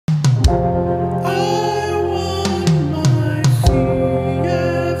Hi,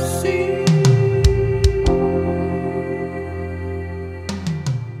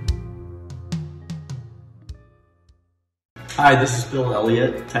 this is Bill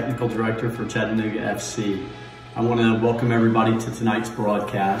Elliott, Technical Director for Chattanooga FC. I want to welcome everybody to tonight's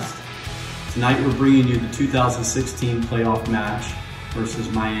broadcast. Tonight we're bringing you the 2016 playoff match versus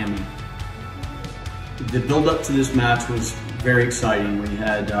Miami. The build-up to this match was very exciting. We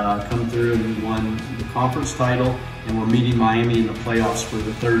had come through and we won the conference title, and we're meeting Miami in the playoffs for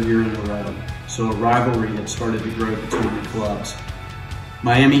the third year in a row. So a rivalry had started to grow between the clubs.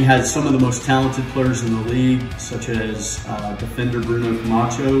 Miami had some of the most talented players in the league, such as defender Bruno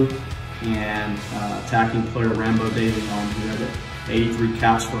Camacho and attacking player Rambo De Leon, who had 83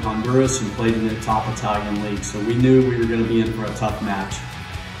 caps for Honduras and played in the top Italian league. So we knew we were going to be in for a tough match.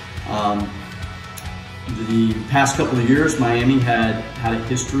 The past couple of years, Miami had a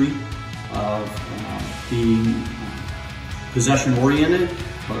history of being possession-oriented,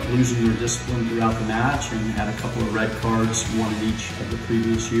 but losing their discipline throughout the match, and had a couple of red cards, one in each of the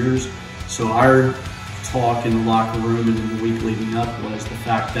previous years. So our talk in the locker room and in the week leading up was the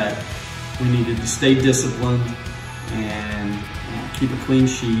fact that we needed to stay disciplined and keep a clean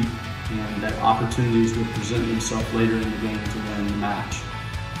sheet, and that opportunities would present themselves later in the game to win the match.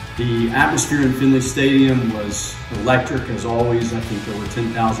 The atmosphere in Finley Stadium was electric as always. I think there were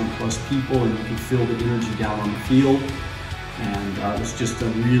 10,000 plus people, and you could feel the energy down on the field. And it was just a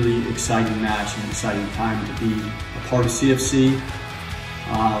really exciting match and exciting time to be a part of CFC.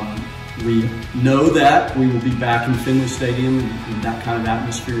 We know that we will be back in Finley Stadium in that kind of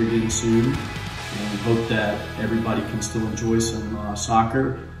atmosphere again soon, and hope that everybody can still enjoy some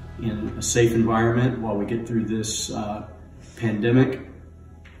soccer in a safe environment while we get through this pandemic.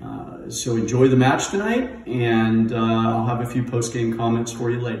 So enjoy the match tonight, and I'll have a few post-game comments for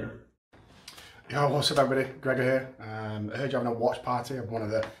you later. Yo, what's up everybody, Gregor here. I heard you're having a watch party of one of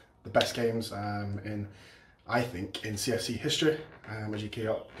the best games I think, in CFC history. As you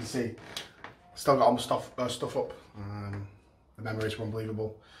can see, still got all my stuff up. The memories were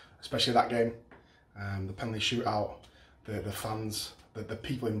unbelievable, especially that game. The penalty shootout, the fans, the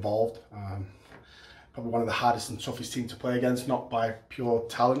people involved. Probably one of the hardest and toughest teams to play against, not by pure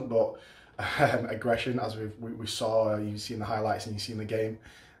talent, but aggression, as we saw, you see in the highlights and you see in the game.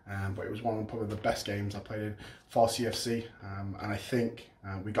 But it was one of probably the best games I played in for CFC, and I think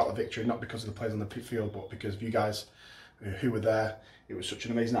we got the victory not because of the players on the field, but because of you guys who were there. It was such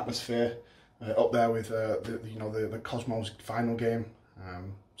an amazing atmosphere up there with the Cosmos final game.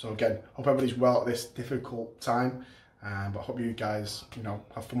 So again, hope everybody's well at this difficult time, but hope you guys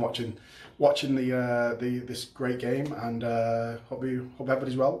have fun watching this great game, and hope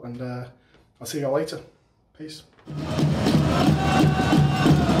everybody's well, and I'll see you all later. Peace.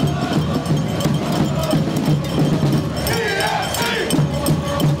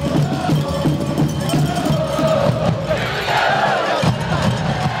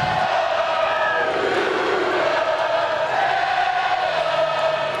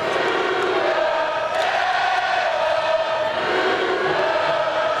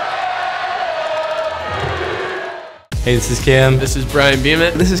 Hey, this is Cam. This is Brian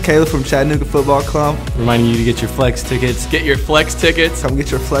Beeman. This is Caleb from Chattanooga Football Club. Reminding you to get your Flex tickets. Get your Flex tickets. Come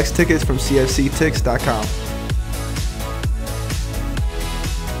get your Flex tickets from CFCTix.com.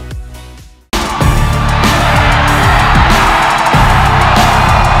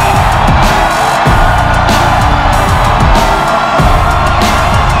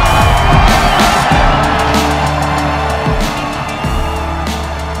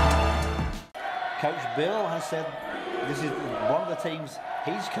 Coach Bill has said this is one of the teams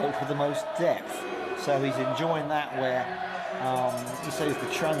he's coached with the most depth, so he's enjoying that, where he says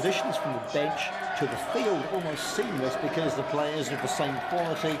the transitions from the bench to the field almost seamless because the players are of the same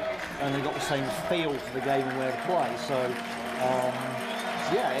quality and they've got the same feel to the game and where to play. So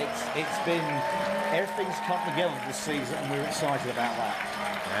yeah, it's been, everything's come together this season and we're excited about that.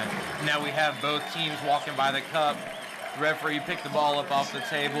 And now we have both teams walking by the cup. The referee picked the ball up off the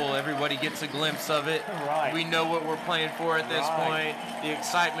table. Everybody gets a glimpse of it. Right. We know what we're playing for at this point. The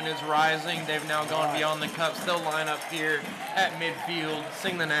excitement is rising. They've now gone beyond the cups. They'll line up here at midfield,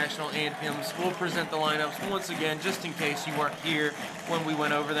 sing the national anthems. We'll present the lineups once again, just in case you weren't here when we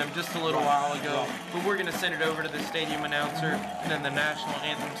went over them just a little while ago. But we're going to send it over to the stadium announcer and then the national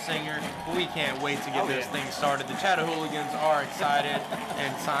anthem singer. But we can't wait to get this thing started. The Chatahooligans are excited,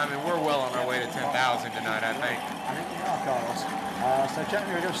 and Simon, we're well on our way to 10,000 tonight, I think. Carlos. So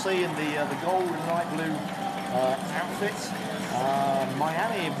Chattanooga FC in the gold and light blue outfits.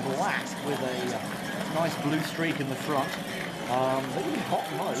 Miami in black with a nice blue streak in the front. They're really hot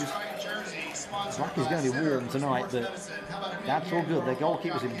and nose. Black is going to be warm tonight, but that's all good. Their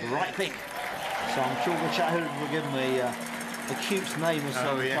goalkeeper's in bright pink, so I'm sure the Chattanooga will give them a cute name or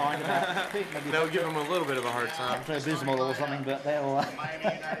some kind. They'll give them a little bit of a hard time. Abysmal or something, but they'll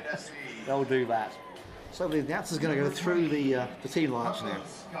do that. So the announcer's going to go through the team lineups now.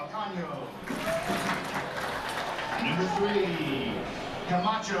 Number 3,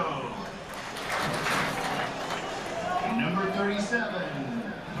 Camacho. Number 37,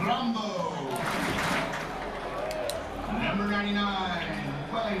 Rambo. Number 99,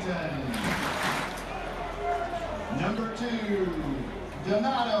 Wellington. Number 2,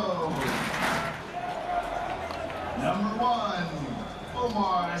 Donato. Number 1,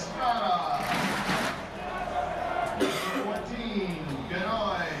 Omar Estrada. Number 14,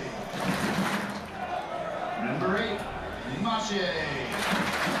 Benoy. Number 8, Mache.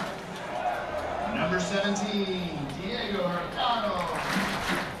 Number 17, Diego Hurtado.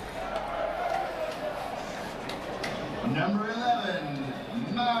 Number 11,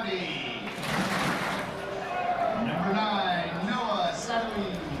 Marty. Number 9, Noah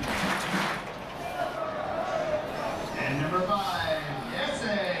Sadui. And number 5,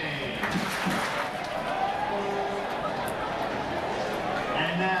 Ese.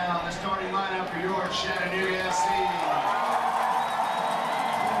 And now the starting lineup for your Chattanooga FC.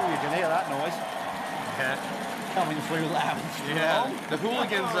 Oh, you can hear that noise. Okay. Coming through loud and strong. Yeah, the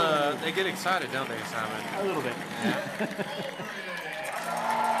hooligans, they get excited, don't they, Simon? A little bit.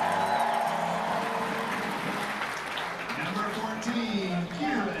 Number 14,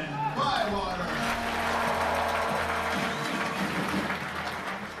 Kieran Bywater.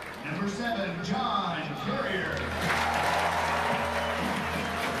 Number 7, John Carrier.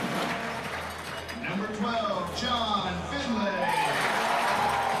 Number 12, John Finley.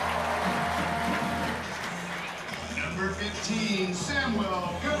 Number 15, Samuel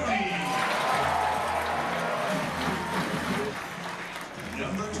Cody.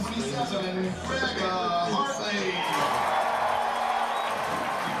 Number 27, Grega Hartley.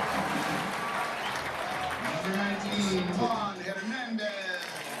 Number 19, Juan Hernandez.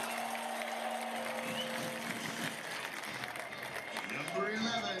 Number 11,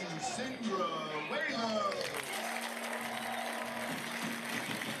 Sindra Waylo.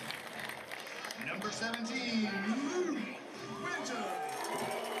 Number 17, Luke Winter.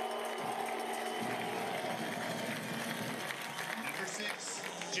 Number 6,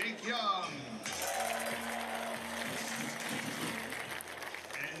 Jake Young.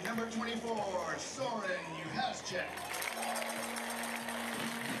 And number 24, Soren Uhaschek.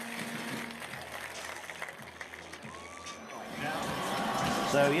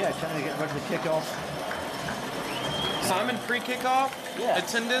 So yeah, trying to get ready to kick off. Simon, pre-kickoff? Yeah.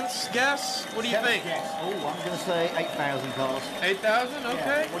 Attendance, guess? What do you think? Oh, I'm going to say 8,000 cars. 8,000?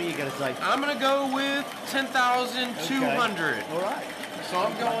 Okay. Yeah. What are you going to say? I'm going to go with 10,200. Okay. All right. So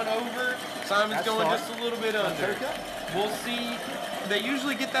I'm going over. Simon's That's going fine. just a little bit under. Okay. We'll see. They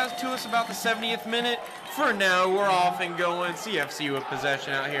usually get that to us about the 70th minute. For now, we're off and going CFC with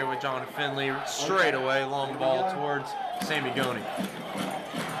possession out here with John Finley. Straight away, long ball towards Sammy Goni.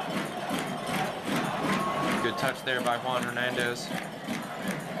 Good touch there by Juan Hernandez.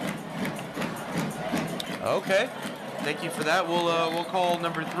 Okay, thank you for that. We'll call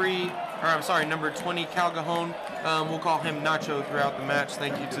number 20 Calgajon. We'll call him Nacho throughout the match.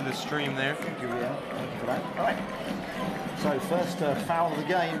 Thank you to the stream there. Thank you, Ian. Thank you for that. All right. So first foul of the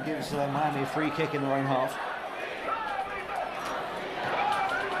game gives Miami a free kick in their own half.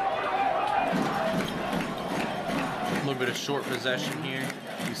 A little bit of short possession here.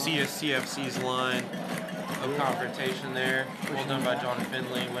 You see a CFC's line of confrontation there. Well done by John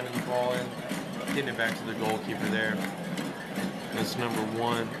Finley, winning the ball in, getting it back to the goalkeeper there. That's number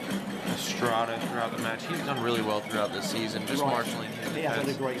 1, Estrada, throughout the match. He's done really well throughout the season, just marshalling his defense, He has had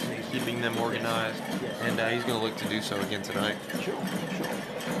a great season. keeping them organized, and he's going to look to do so again tonight. Sure.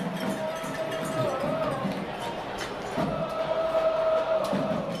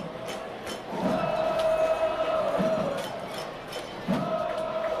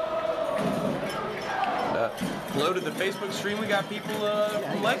 Hello to the Facebook stream. We got people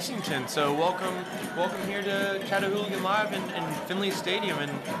from Lexington, so welcome here to Chattanooga Live in Finley Stadium in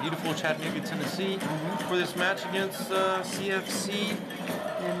beautiful Chattanooga, Tennessee, for this match against CFC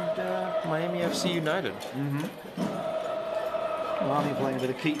and Miami FC United. Well, I'll be playing a bit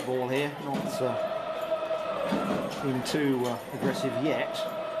of keep ball here, not being too aggressive yet.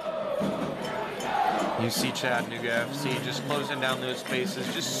 You see Chattanooga FC just closing down those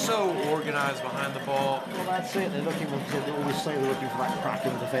spaces, just so organized behind the ball. Well, that's it. They're looking. They always say they're looking for that crack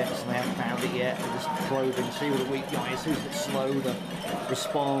in the defence, and they haven't found it yet. They're just probing, see what the weak guy is, who's a bit slow to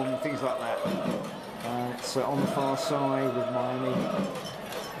respond, things like that. It's on the far side with Miami.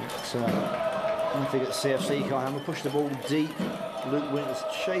 I think it's CFC can't have to push the ball deep. Luke Winter's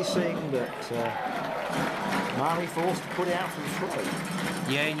chasing, but Miami forced to put it out for the throw.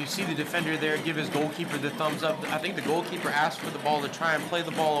 Yeah, and you see the defender there give his goalkeeper the thumbs up. I think the goalkeeper asked for the ball to try and play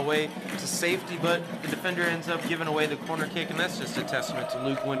the ball away to safety, but the defender ends up giving away the corner kick, and that's just a testament to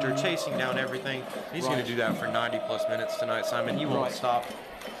Luke Winter chasing down everything. He's going to do that for 90-plus minutes tonight, Simon. He won't stop.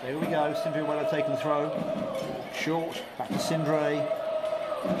 So here we go. Sindre taking the throw. Short, back to Sindre.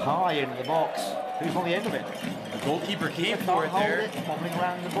 High into the box. Who's on the end of it? The goalkeeper came for it there. Bobbling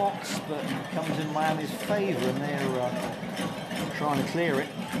around the box, but comes in Miami's favour, and they're trying to clear it.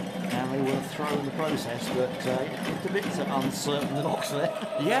 And they will throw in the process, but it's a bit uncertain, the box there.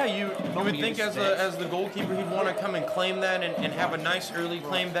 Yeah, you would think as the goalkeeper he'd want to come and claim that and have a nice early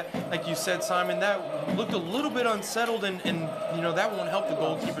claim. That, like you said, Simon, that looked a little bit unsettled, and you know, that won't help the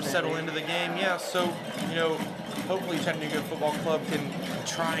goalkeeper settle into the game. Yeah, so, you know, hopefully Chattanooga Football Club can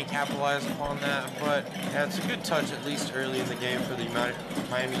try and capitalize upon that, but yeah, it's a good touch at least early in the game for the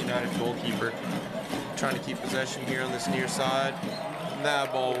Miami United goalkeeper. Trying to keep possession here on this near side.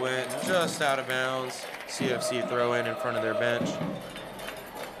 That ball went just out of bounds. CFC throw in front of their bench.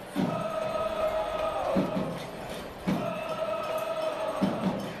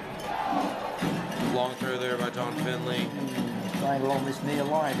 Long throw there by John Finley. Playing along this near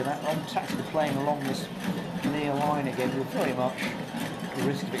line, and that tactically playing along this near line again with very much the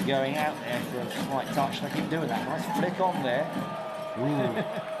risk of it going out there for a slight touch. They keep doing that. Nice flick on there.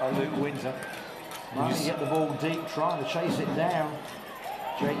 By Luke Winter. Nice to get the ball deep, trying to chase it down.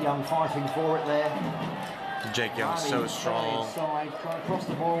 Jake Young fighting for it there. Jake Young's so strong. Inside, trying to cross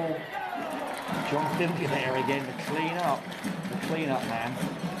the ball. John Finley there again to clean up. The clean-up man.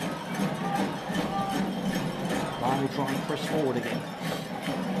 Miami trying to press forward again.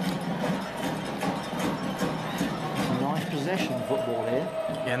 Some nice possession football here.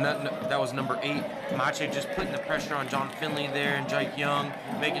 Yeah, and that was number 8. Mache just putting the pressure on John Finley there and Jake Young,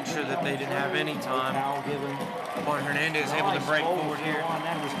 making sure that they didn't have any time. Foul given. Juan Hernandez able to break forward here. Juan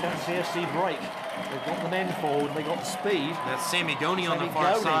Hernandez can CFC break. They've got the men forward, they got the speed. That's Sammy Goni on the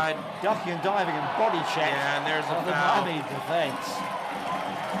far side. Ducking and diving and body check. Yeah, and there's a the foul. Miami defense.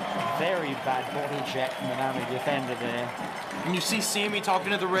 Very bad body check from the Miami defender there. And you see Sammy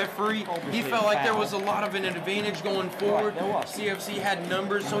talking to the referee. Obviously he felt like there was a lot of an advantage going forward. Right, there was. CFC had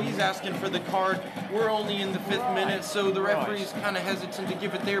numbers, so he's asking for the card. We're only in the 5th minute, so the referee's kind of hesitant to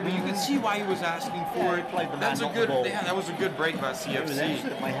give it there, but you can see why he was asking for it. Played the man, That's a not good. the ball. Yeah, that was a good break by CFC. It was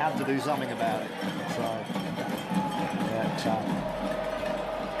excellent. They had to do something about it. So,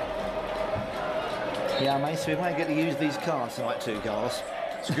 yeah, mate, so we might get to use these cards tonight too, Carlos.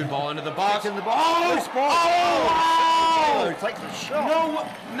 It's a good ball into the box. In the box. Oh, takes the shot.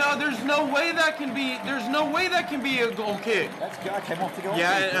 No, there's no way that can be. There's no way that can be a goal kick. That guy came off the goal.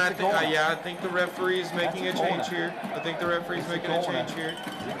 Yeah, and I think the referee's making a change here. I think the referee's making a change here.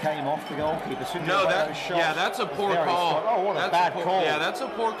 It came off the goalkeeper. No, that's a poor call. Oh, what a bad call. Yeah, that's a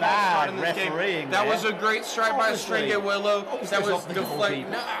poor call starting this game. That was a great strike by Stringet Willow. That was deflected.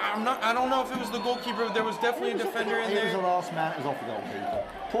 No, I don't know if it was the goalkeeper. There was definitely a defender in there. It was the last man. It was off the goalkeeper.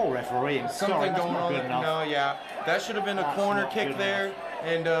 Poor refereeing. Something going on. No, yeah, that should have been a corner kick there.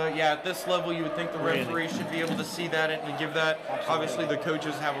 And yeah, at this level, you would think the referee should be able to see that and give that. Obviously, the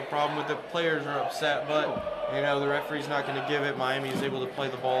coaches have a problem with it. Players are upset, but you know the referee's not going to give it. Miami is able to play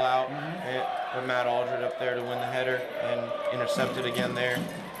the ball out, with Matt Aldred up there to win the header and intercept it again there.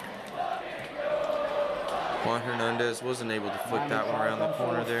 Juan Hernandez wasn't able to flick that one around the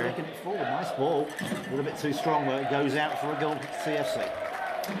corner there. Flicking it forward, nice ball. A little bit too strong, but it goes out for a goal to CFC.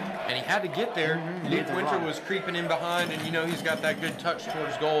 And he had to get there. Luke Winter was creeping in behind, and you know he's got that good touch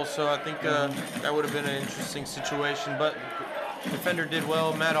towards goal, so I think that would have been an interesting situation. But defender did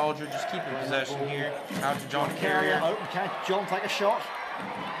well. Matt Aldridge just keeping possession here. Out to John Carrier. Can John take a shot?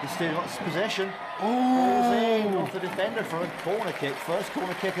 He's still got his possession. Ooh! Off the defender for a corner kick. First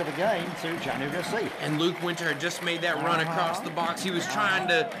corner kick of the game to Chattanooga FC. And Luke Winter had just made that run across the box. He was trying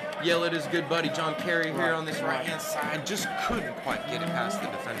to yell at his good buddy John Carey here on this right-hand side. Just couldn't quite get it past the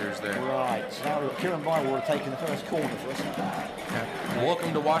defenders there. Right. So now Kieran Bywater taking the first corner for us.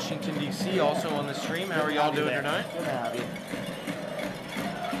 Welcome to Washington, D.C. also on the stream. How are y'all doing tonight? Good to have you.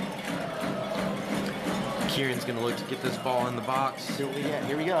 Kieran's going to look to get this ball in the box. See what we get.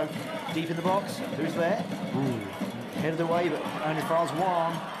 Here we go. Deep in the box. Who's there? headed away, but only for us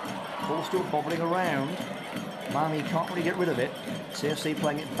one. Ball still bobbling around. Miami can't really get rid of it. CFC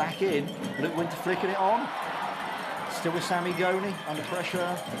playing it back in. Luke Winter flicking it on. Still with Sammy Goni under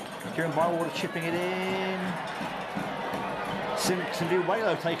pressure. Kieran Bywater chipping it in.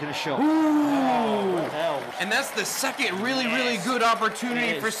 Sinduelo taking a shot. And that's the second really good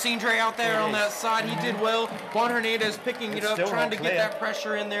opportunity for Sindre out there on that side. He did well. Juan Hernandez picking it up, trying to get that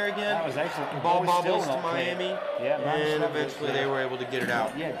pressure in there again. That was excellent. Ball bobbles to Miami. Yeah, and eventually they were able to get it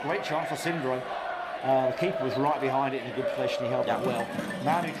out. Yeah, great chance for Sindre. The keeper was right behind it in a good position. He held that well.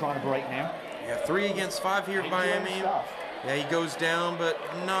 Manu trying to break now. Yeah, 3 against 5 here, Miami. Yeah, he goes down, but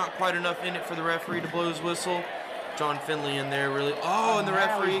not quite enough in it for the referee to blow his whistle. John Finley in there really. Oh, and the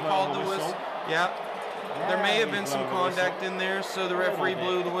referee called the whistle. Yeah. There may have been some contact in there, so the referee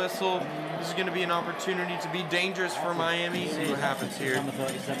blew the whistle. This is going to be an opportunity to be dangerous for Miami. See what happens here.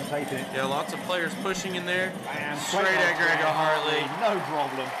 Yeah, lots of players pushing in there. Straight at Gregor Hartley. No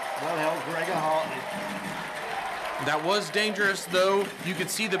problem. Well held, Gregor Hartley. That was dangerous, though. You could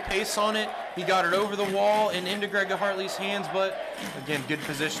see the pace on it. He got it over the wall and into Gregor Hartley's hands, but again, good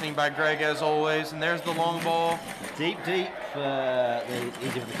positioning by Greg as always. And there's the long ball. Deep, the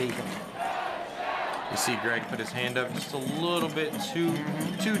easy for the keeper. You see Greg put his hand up just a little bit too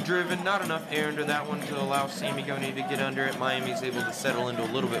driven. Not enough air under that one to allow Sammy Goni to get under it. Miami's able to settle into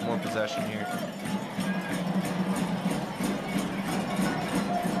a little bit more possession here.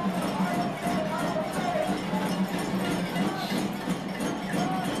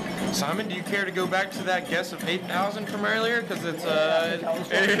 Simon, do you care to go back to that guess of 8,000 from earlier? Because it's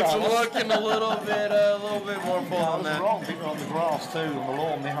looking a little bit more full on that. Wrong. People on the grass too, on the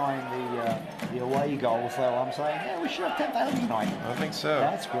lawn behind the away goal. So I'm saying, yeah, we should have 10,000 tonight. I think so.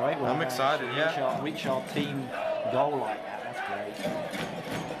 That's great. Well, I'm excited. Reach our team goal like that. That's great.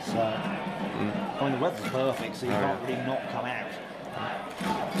 So, I mean, the weather's perfect, so you can't really not come out.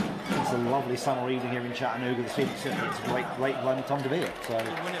 It's a lovely summer evening here in Chattanooga. The Phoenix City. It's a great running time to be here. So,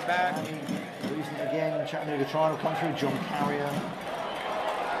 win it back. Losing it again. Chattanooga trying to come through. John Carrier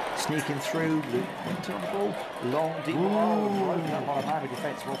sneaking through. Luke Winter on the ball. Long, deep. Broken up by the Miami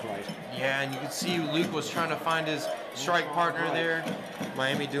defense. Well played. Yeah, and you can see Luke was trying to find his strike partner there.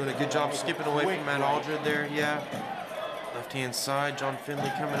 Miami doing a good job skipping away from Matt Aldred there. Yeah. Left-hand side. John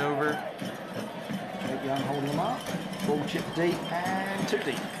Finley coming over. Jake Young holding him up. Ball chip deep and too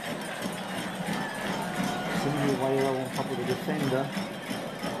deep. Sinduelo on top of the defender.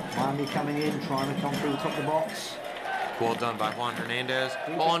 Miami coming in, trying to come through the top of the box. Well done by Juan Hernandez.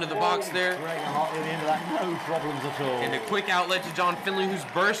 Ball into the box there. Gregor Hartley at the end of that, no problems at all. And a quick outlet to John Finley, who's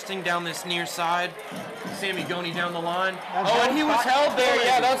bursting down this near side. Sammy Goni down the line. And he was held there.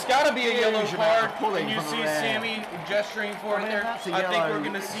 Yeah, that's got to be a yellow card. And you see Sammy gesturing for it there. I think we're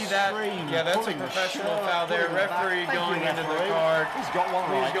going to see that. Yeah, that's a professional foul there. Referee going into the card. He's got one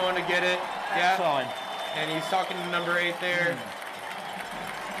right. He's going to get it. Yeah. And he's talking to number 8 there.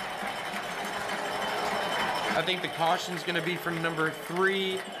 I think the caution's going to be from number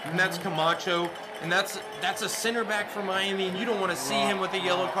 3, and that's Camacho. And that's a center back for Miami, and you don't want to see him with a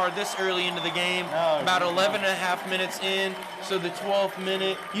yellow card this early into the game. About 11 and a half minutes in, so the 12th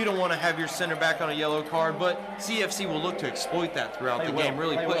minute, you don't want to have your center back on a yellow card, but CFC will look to exploit that throughout the game,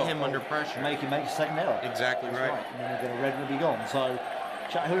 really put him under pressure. Make him make a second error. Exactly right. And then they're going to red and be gone. So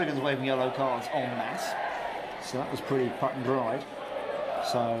Chattanooga's waving yellow cards en masse. So that was pretty cut and dried.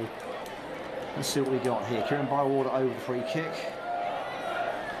 So let's see what we got here. Kieran Bywater over the free kick.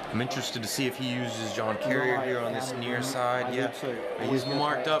 I'm interested to see if he uses John Carrier here on this near side. Yeah, he's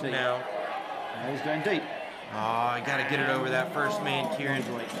marked up now. And he's going deep. Oh, I got to get it over that first man, Kieran.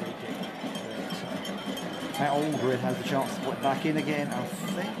 Matt Aldred has the chance to put it back in again. I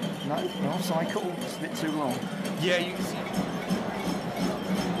think, no offside call. It's a bit too long. Yeah, you can see.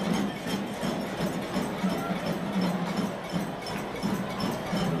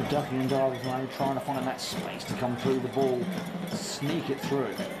 Ducking and diving now, trying to find that space to come through the ball, sneak it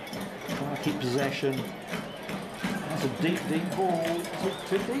through, trying to keep possession. That's a deep ball. Is it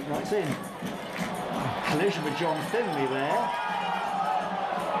too deep? No, it's in. Collision with John Finley there.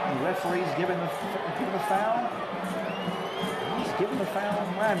 The referee's giving a foul. He's giving the foul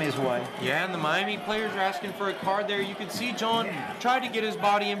Miami's way. Yeah, and the Miami players are asking for a card there. You can see John tried to get his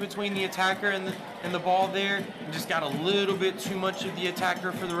body in between the attacker and the ball there, and just got a little bit too much of the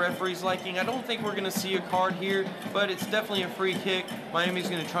attacker for the referee's liking. I don't think we're going to see a card here, but it's definitely a free kick. Miami's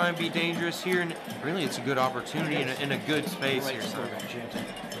going to try and be dangerous here, and really it's a good opportunity in a good space here.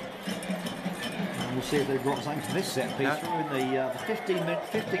 We'll see if they've got something from this set piece. We're in the 15th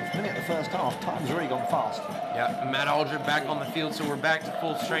minute of the first half. Time's already gone fast. Yeah, Matt Aldred back on the field, so we're back to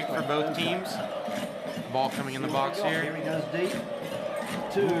full strength for both teams. Ball coming in the box here. Here he goes deep.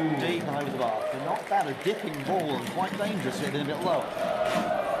 Too deep and over the bar. But not bad, a dipping ball and quite dangerous hitting a bit low.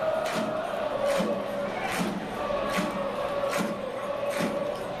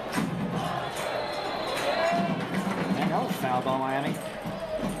 Another foul by Miami.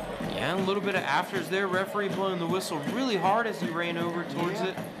 Yeah, a little bit of afters there. Referee blowing the whistle really hard as he ran over towards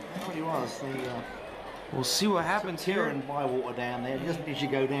it. Pretty was. We'll see what happens here. Kieran Bywater down there. He doesn't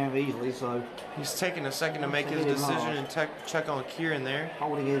usually go down easily, so He's taking a second to make his decision and check on Kieran there.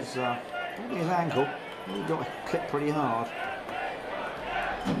 holding his ankle. He got clipped pretty hard.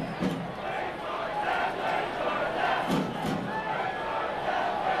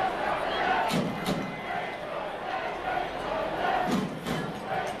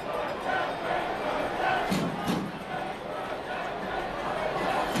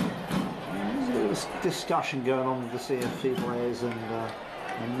 Discussion going on with the CFC players and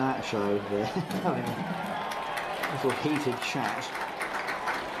that show there. Having a little heated chat.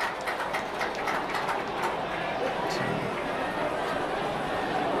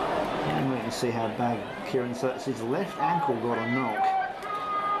 And we can see how bad Kieran Surt's his left ankle got a knock.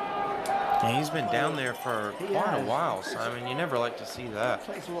 Yeah, he's been down there for quite a while, Simon. You never like to see that.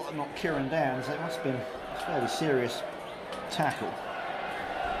 It takes a lot to knock Kieran down, so it must have been a fairly serious tackle.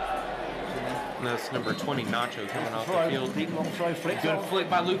 And that's number 20, Nacho, coming off the field. Deep long throw, flick. Good flick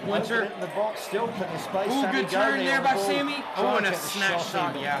by Luke Winter. In the box, still plenty of space. Ooh, Sammy good turn Gurney there on by the ball. Sammy. Oh, and a snatch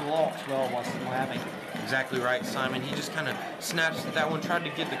shot, in, yeah. Blocked well by Miami. Exactly right, Simon. He just kind of snatched at that one, tried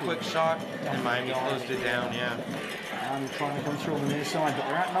to get the quick shot, and Miami closed it down, yeah. And trying to come through on the near side, but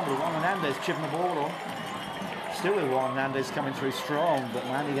they're outnumbered. Juan Hernandez chipping the ball on. Still with Juan Hernandez coming through strong, but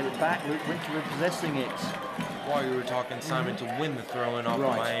Miami get it back. Luke Winter repossessing it. While you were talking, Simon, to win the throw-in off the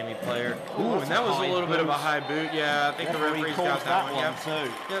Right. Miami player. Ooh, Ooh, and that was a little bit of a high boot. Yeah, I think the referee's got that one. Yep.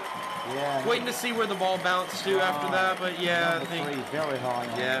 too. Yep. Yeah. Waiting to see where the ball bounced to after that, but yeah, I think. Three, very high.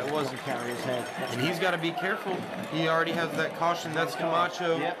 Yeah, it wasn't carry his head. And he's got to be careful. He already has that caution. That's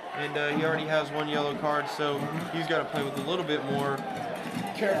Camacho, Yep. and he already has one yellow card, so he's got to play with a little bit more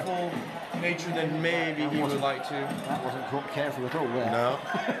careful nature than maybe he would like to. That wasn't caught careful at all there. No.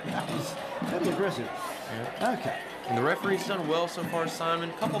 That was very aggressive. Yeah. Okay. And the referee's done well so far,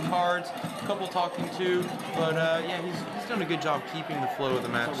 Simon. Couple cards, couple talking to, but yeah, he's done a good job keeping the flow of the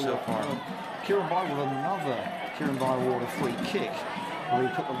match so far. Kieran Bywater, another Kieran Bywater free kick, where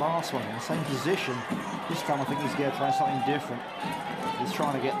he put the last one in the same position. This time I think he's going to try something different. He's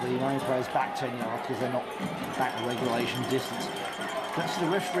trying to get the Miami players back 10 yards because they're not back to regulation distance. That's the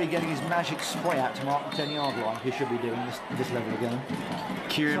referee getting his magic spray out to mark the 10-yard line. He should be doing this level of game.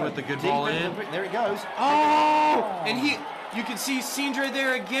 Kieran with the good ball in. There it goes. Oh! And you can see Sindre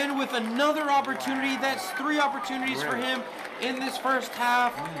there again with another opportunity. That's 3 opportunities for him in this first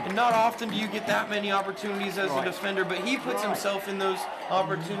half. And not often do you get that many opportunities as a defender, but he puts himself in those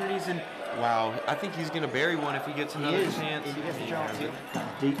opportunities. And wow, I think he's going to bury one if he gets another chance. If he gets a chance,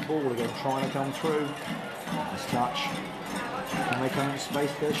 deep ball again, trying to come through. Nice touch. Can they come in space,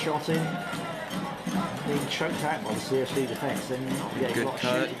 get a shot in? Being choked out by the CFC defence. They're not getting Good a lot of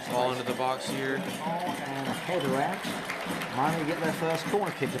cut, shooting ball space. into the box here. And a header out. Miami get their first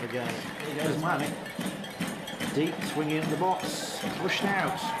corner kick of the game. Here goes Miami. Deep, swinging into the box. Pushed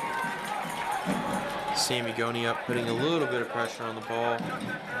out. Sammy Goni up, putting a little bit of pressure on the ball.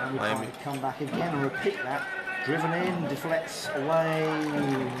 And we Miami. try to come back again and repeat that. Driven in, deflects away.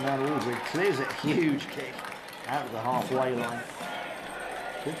 Now Aldridge clears it. Huge kick out of the halfway line.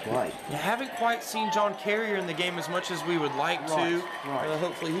 Good play. You haven't quite seen John Carrier in the game as much as we would like to. Right.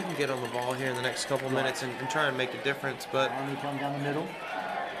 Hopefully he can get on the ball here in the next couple minutes and try and make a difference. But Miami come down the middle.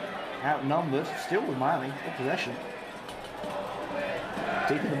 Outnumbered, still with Miami, good possession.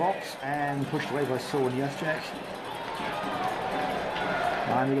 Deep in the box and pushed away by Saul and Juszczyk.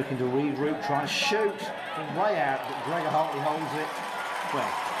 Miami looking to regroup, try and shoot from way out, but Gregor Hartley holds it. Well,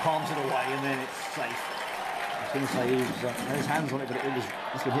 palms it away and then it's safe. I was going to say he had his hands on it, but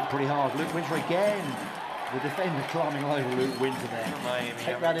it's been hit pretty hard. Luke Winter again. The defender climbing all over Luke Winter there. Miami,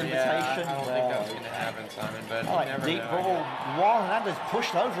 Take that invitation. I don't think that was going to happen, Simon. But All right, deep ball. Juan Hernandez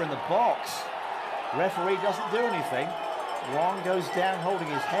pushed over in the box. Referee doesn't do anything. Juan goes down holding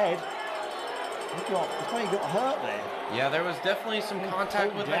his head. He got hurt there. Yeah, there was definitely some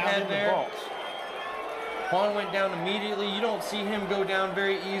contact with the head there. Juan went down immediately. You don't see him go down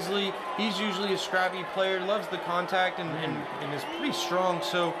very easily. He's usually a scrappy player, loves the contact, and is pretty strong.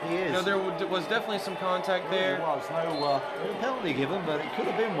 So He is. You know, there was definitely some contact there. There was no penalty given, but it could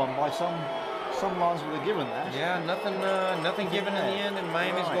have been one by some lines would have given that. Yeah, nothing given in the end, and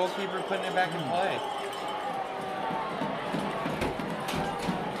Miami's goalkeeper putting it back in play.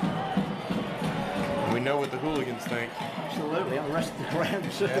 We know what the hooligans think. Absolutely, and the rest of the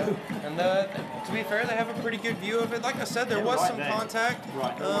ground too. Yeah. And to be fair, they have a pretty good view of it. Like I said, there was some contact.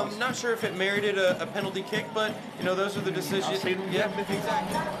 Right. Not sure if it merited a penalty kick, but you know, those are the decisions. Yeah,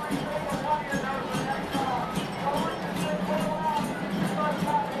 exactly.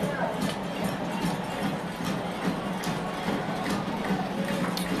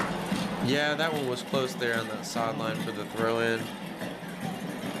 Yeah, that one was close there on that sideline for the throw-in.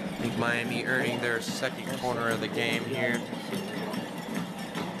 I think Miami earning their second corner of the game here.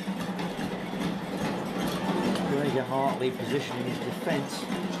 Greg Hartley positioning his defence,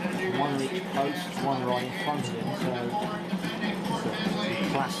 one on each post, one right in front of him, so it's a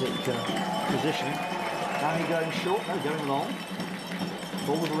classic positioning. Miami going short, no, going long.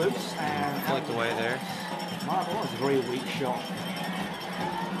 Ball was loose and Flicked away there. That was a very weak shot.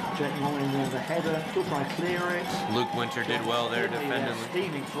 Jetting on in the header, still trying to clear it. Luke Winter did well there defending.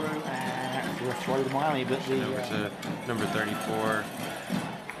 Steaming through and after a throw to Miami, but the over to number 34.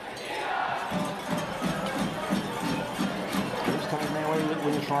 It's coming their way. Luke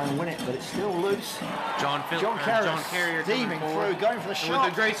Winter trying to win it, but it's still loose. John Carrier steaming through, going for the shot.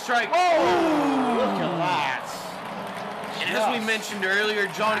 With a great strike. Oh, look at that. And as we mentioned earlier,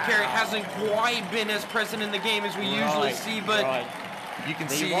 John Carey hasn't quite been as present in the game as we usually see, but you can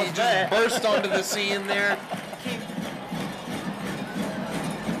see he just burst onto the scene there.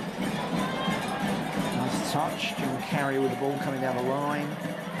 Nice touch. John Carey with the ball coming down the line.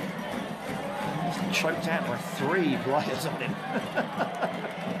 He's choked out by 3 players on him.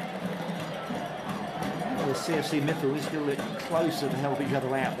 The CFC midfield is still a bit closer to help each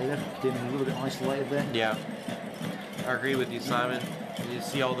other out. They left him a little bit isolated there. Yeah. I agree with you, Simon. You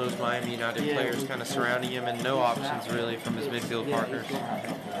see all those Miami United players kind of surrounding him and no options really from his midfield partners.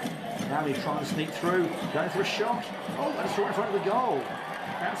 Now he's trying to sneak through, going for a shot. Oh, that's right in front of the goal.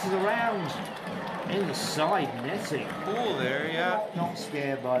 Bounces around. Inside netting. Cool there, yeah. Not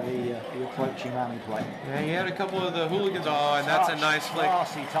scared by the approaching Miami play. Yeah, he had a couple of the hooligans. Oh, and that's a nice flick.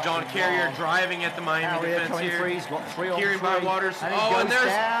 John Carrier driving at the Miami defense here. He's got 3 on 3. Kieran Bywaters. Oh, and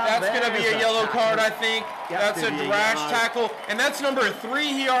that's going to be a yellow card, I think. That's a rash tackle. And that's number 3.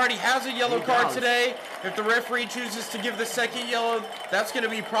 He already has a yellow card today. If the referee chooses to give the second yellow, that's going to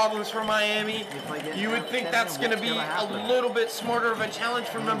be problems for Miami. You would think that's going to be a little bit smarter of a challenge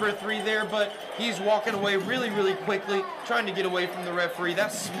from number 3 there, but he's walking away really, really quickly, trying to get away from the referee.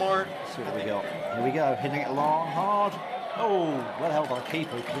 That's smart. Let's see what we got. Here we go, hitting it long, hard. Oh, well held by the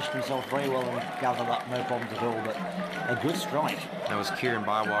keeper. He positioned himself very well and gathered up, no problems at all, but a good strike. That was Kieran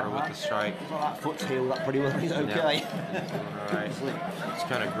Bywater with the strike. That foot's healed up pretty well, he's okay. Yep. All right. He's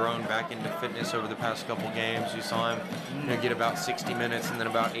kind of grown back into fitness over the past couple games. You saw him get about 60 minutes and then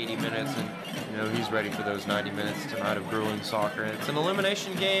about 80 minutes, and he's ready for those 90 minutes tonight of grueling soccer. And it's an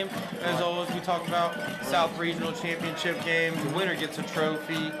elimination game, as always. We talk about South Regional Championship game. The winner gets a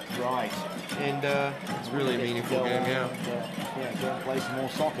trophy. Right. And it's really a meaningful game, go and play some more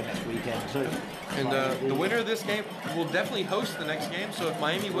soccer next weekend too. And the winner of this game will definitely host the next game. So if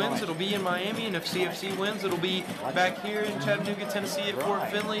Miami wins, it'll be in Miami, and if CFC wins, it'll be back here in Chattanooga, Tennessee at Fort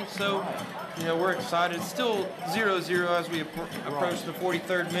Finley. So, we're excited. It's still 0-0 as we approach the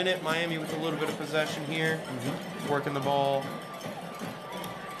 43rd minute. Miami with a little bit of possession here, working the ball.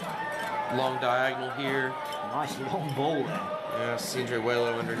 Long diagonal here. Nice long ball there. Yeah, Cindre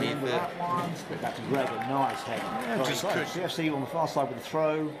Welo underneath it. Split back to Greg, a nice head. Yeah, just CFC on the far side with the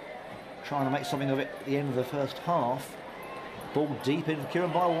throw, trying to make something of it at the end of the first half. Ball deep in.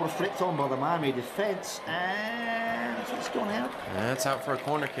 Kieran Bywater flicked on by the Miami defence, and it's gone out. That's out for a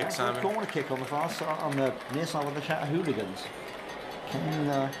corner kick, Simon. A corner kick on the far side, on the near side of the Chattanooga.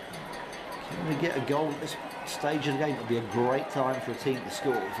 Can we get a goal at this stage of the game? It would be a great time for a team to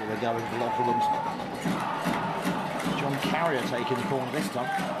score before they go into the locker rooms. John Carrier taking the corner this time.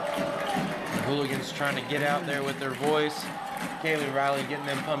 The hooligans trying to get out there with their voice. Kaylee Riley getting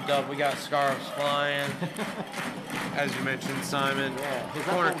them pumped up. We got scarves flying. As you mentioned, Simon.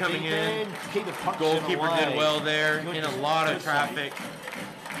 Corner coming in. Goalkeeper did well there. In a lot of traffic.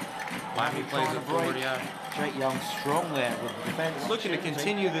 Miami plays it forward, Jake Young strong there with the defence. Looking to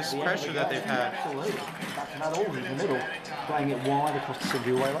continue this pressure that they've had. Absolutely. Back to that all in the middle. Playing it wide across the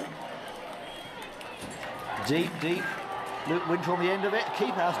Cindre Welo. Deep. Luke Winter on the end of it.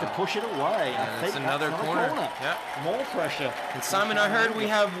 Keeper has to push it away. That's another corner. Yep. More pressure. And Simon, I heard we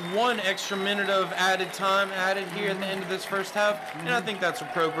have 1 extra minute of added time added here at the end of this first half, and I think that's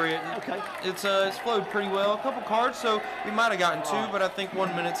appropriate. Okay. It's flowed pretty well. A couple cards, so we might have gotten 2, but I think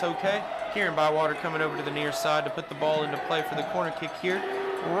 1 minute's okay. Kieran Bywater coming over to the near side to put the ball into play for the corner kick here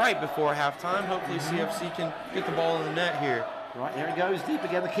right before halftime. Hopefully CFC can get the ball in the net here. Right, there he goes, deep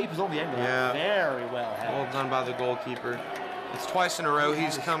again. The keeper's on the end of that. Very well held. Well done by the goalkeeper. It's twice in a row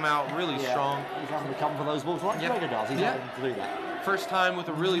he's come out really strong. He's having to come for those balls like Gregor does. He's having to do that. First time with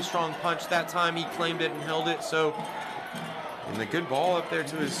a really strong punch. That time he claimed it and held it. So, and the good ball up there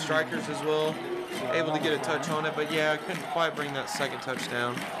to his strikers as well. Able to get a touch on it, but yeah, couldn't quite bring that second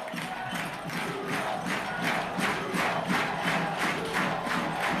touchdown.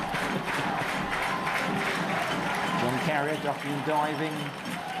 John Carrier ducking and diving.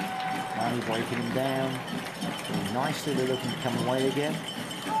 Finally breaking him down. Very nicely, they're looking to come away again.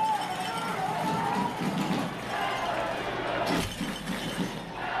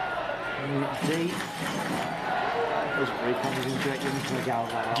 Deep.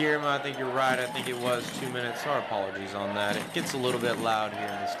 Guillermo, I think you're right. I think it was 2 minutes. Our apologies on that. It gets a little bit loud here in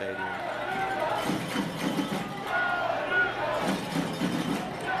the stadium.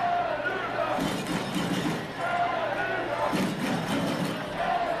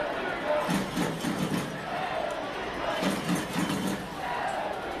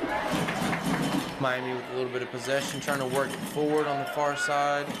 Miami with a little bit of possession, trying to work it forward on the far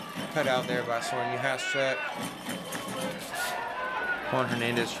side. Cut out there by Sonia Haschek. Juan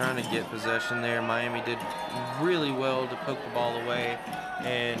Hernandez trying to get possession there. Miami did really well to poke the ball away,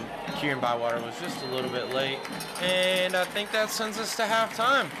 and Kieran Bywater was just a little bit late. And I think that sends us to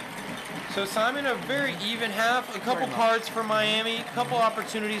halftime. So Simon, a very even half, a couple cards for Miami, a couple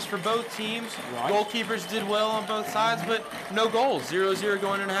opportunities for both teams. Right. Goalkeepers did well on both sides, but no goals. 0-0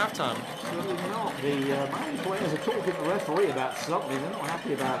 going into halftime. Absolutely not. The Miami players are talking to the referee about something. They're not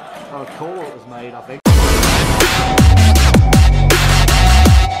happy about a call that was made, I think.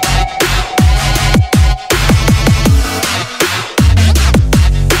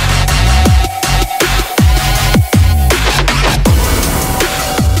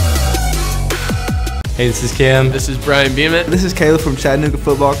 Hey, this is Cam. This is Brian Beeman. This is Caleb from Chattanooga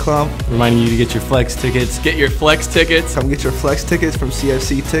Football Club. Reminding you to get your Flex tickets. Get your Flex tickets. Come get your Flex tickets from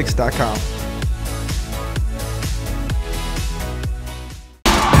CFCTix.com.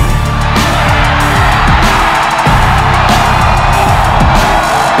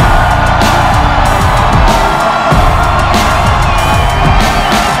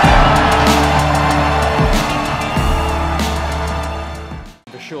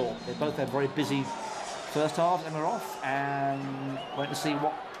 For sure. They both had very busy first halves and are off, and wait to see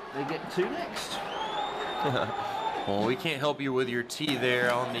what they get to next. Well, we can't help you with your tea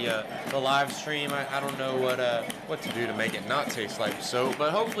there on the live stream. I don't know what to do to make it not taste like soap,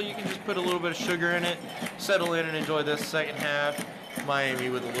 but hopefully you can just put a little bit of sugar in it, settle in and enjoy this second half. Miami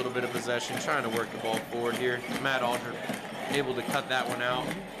with a little bit of possession, trying to work the ball forward here. Matt Aldridge able to cut that one out.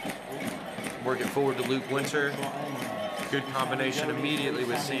 Work it forward to Luke Winter. Good combination immediately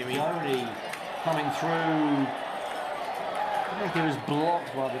with Sammy. Coming through. I think he was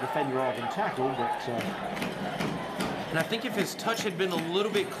blocked by the defender rather than tackled, but... And I think if his touch had been a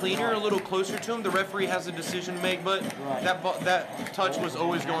little bit cleaner, a little closer to him, the referee has a decision to make, but that touch was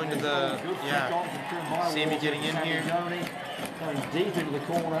always going to the... Yeah. Sammy getting in here. Going deep into the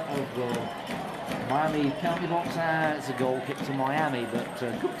corner of the Miami penalty box, and it's a goal kick to Miami, but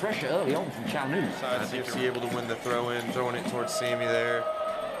good pressure early on from Chattanooga. I think he's able to win the throw-in, throwing it towards Sammy there.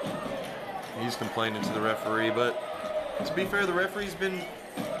 He's complaining to the referee, but to be fair, the referee's been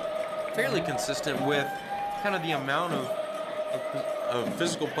fairly consistent with kind of the amount of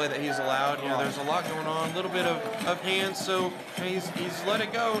physical play that he's allowed. You know, there's a lot going on, a little bit of hands, so he's let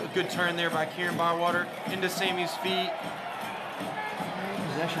it go. A good turn there by Kieran Bywater into Sammy's feet.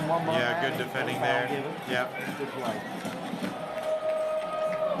 Possession won by good defending there. Yep. Good play.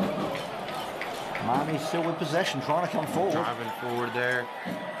 Miami still with possession, trying to come forward. Driving forward there.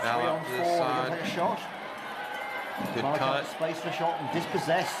 Ball up to this side. Take a shot. Good cut. Space for shot and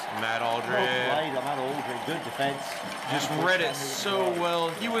dispossess. Matt Aldridge. Well played on Matt Aldridge. Good defense. Just read it so well.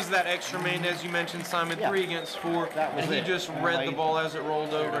 He was that extra man, as you mentioned, Simon, 3 against 4. And he just read the ball as it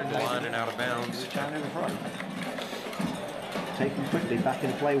rolled over and line and out of bounds. Taken quickly back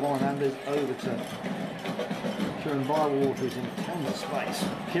into play. Juan Hernandez over to Kieran Bywater is in ton of space.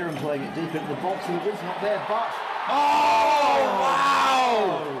 Kieran playing it deep into the box. He was not there, but... Oh,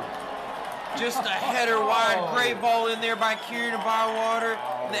 wow! Just a header wide. Great ball in there by Kieran Bywater.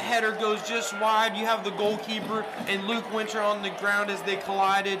 The header goes just wide. You have the goalkeeper and Luke Winter on the ground as they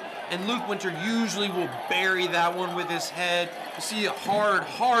collided. And Luke Winter usually will bury that one with his head. You see a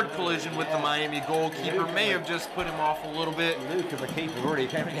hard collision with the Miami goalkeeper. May have just put him off a little bit. Luke and the keeper really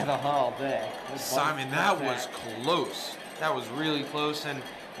came together hard there. Simon, that was close. That was really close. And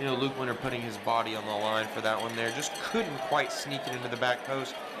you know, Luke Winter putting his body on the line for that one there. Just couldn't quite sneak it into the back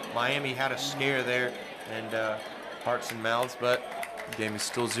post. Miami had a scare there, and hearts and mouths, but the game is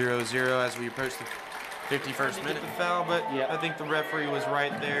still 0-0 as we approach the 51st minute. The foul, but I think the referee was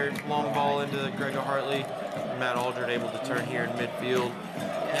right there. Long ball into Gregor Hartley. Matt Aldred able to turn here in midfield.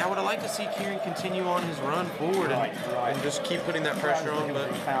 Yeah, I would have liked to see Kieran continue on his run forward and just keep putting that pressure on.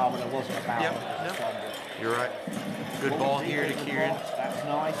 But foul, but it wasn't a foul. You're right. Good ball here to Kieran. That's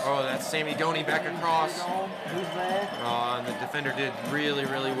nice. Oh, that's Sammy Goney back across. Who's there? Oh, and the defender did really,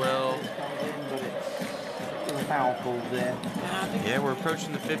 really well. Foul called there. Yeah, we're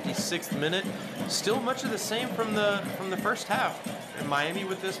approaching the 56th minute. Still much of the same from the first half. And Miami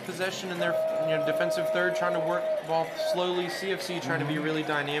with this possession in their defensive third, trying to work the ball slowly. CFC trying to be really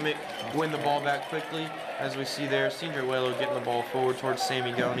dynamic, win the ball back quickly. As we see there, Sindruelo getting the ball forward towards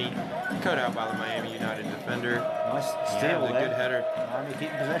Sammy Goney. Cut out by the Miami United defender. Nice steal there. Good header. Miami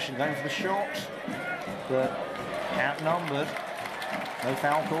keeping possession, going for the shot, but outnumbered. No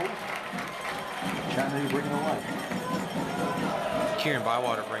foul call. Chattanooga bringing it away. Kieran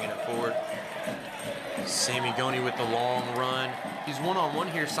Bywater bringing it forward. Sammy Goney with the long run. He's one-on-one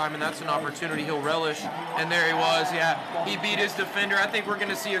here, Simon. That's an opportunity he'll relish. And there he was, yeah. He beat his defender. I think we're going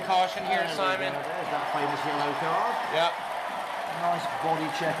to see a caution here, Simon. There's that famous yellow card. Yep. Nice body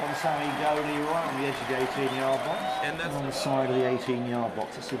check on Sammy Goney right on the edge of the 18-yard box. And that's on the side of the 18-yard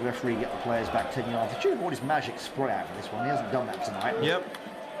box. Let's see the referee get the players back 10 yards. He should have brought his magic spray out for this one. He hasn't done that tonight. Yep.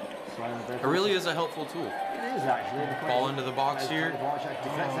 It really is a helpful tool. It is actually. Ball into the box here.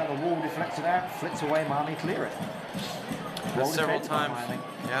 Deflects out the wall, deflects it out, flips away, Miami clear it.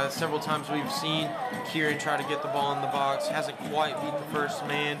 Several times we've seen Kieran try to get the ball in the box. Hasn't quite beat the first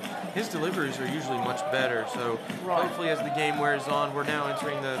man. His deliveries are usually much better. So hopefully as the game wears on, we're now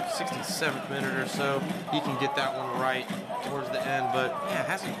entering the 67th minute or so. He can get that one right towards the end. But yeah,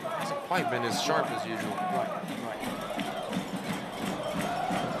 hasn't quite been as sharp as usual. Right.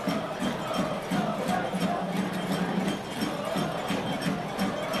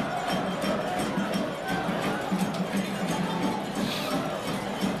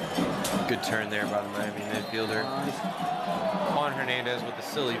 Good turn there by the Miami midfielder. Juan Hernandez with the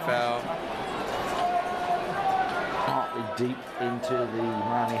silly foul. Partly deep into the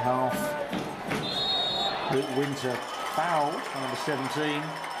Miami half. Luke Winter fouled, number 17.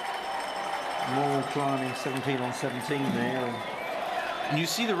 More climbing 17 on 17 there. And you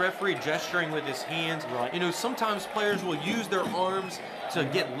see the referee gesturing with his hands. Right. You know, sometimes players will use their arms to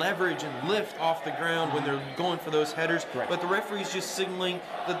get leverage and lift off the ground when they're going for those headers. Right. But the referee's just signaling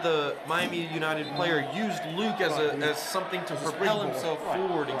that the Miami United player used Luke as something to propel himself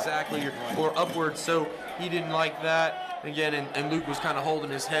forward, exactly, or upwards. So he didn't like that. Again, and Luke was kind of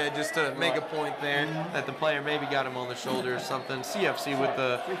holding his head just to make a point there that the player maybe got him on the shoulder or something. CFC with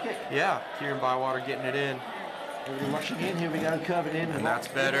the, Kieran Bywater getting it in. Rushing in, here we go, curving in. And that's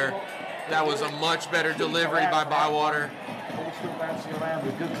better. That was a much better delivery by Bywater. Ball still bouncing around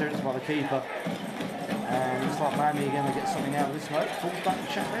with good clearance by the keeper. And looks like Miami are going to get something out of this note. Falls back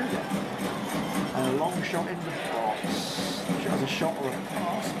to Chattanooga. And a long shot in the box. She has a shot or a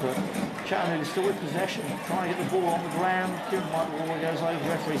pass, but Chattanooga still with possession, trying to get the ball on the ground. Kieran Bywater goes over,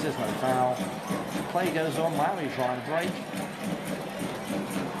 referee says no foul. Play goes on, Miami trying to break.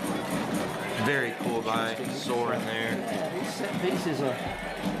 Very cool by Soren there. Yeah, these set pieces are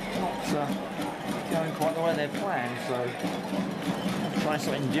not going quite the way they're planned, so try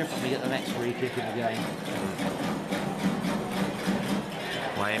something different to get the next free kick in the game.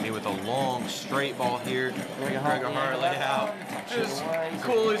 Miami with a long straight ball here. Gregor Hartley out. Just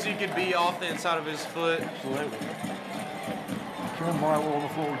cool as he could be off the inside of his foot. Absolutely. Kieran Bywater on the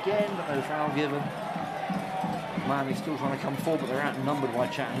floor again, but no foul given. Miami still trying to come forward, but they're outnumbered by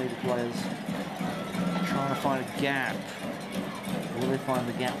Chattanooga players. Trying to find a gap. Will they find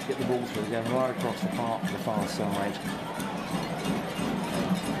the gap to get the ball through? Going right across the far side.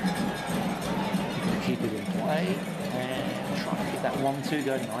 Going to keep it in play and try to keep that 1-2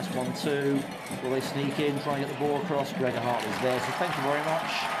 going. Nice 1-2. Will they sneak in? Try and get the ball across. Gregor Hartley's there, so thank you very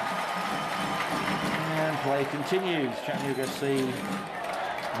much. And play continues. Chattanooga FC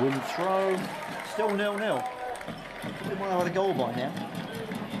win throw. Still 0-0. We might have had a goal by now.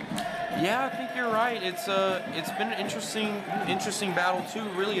 Yeah, I think you're right. It's been an interesting battle. Two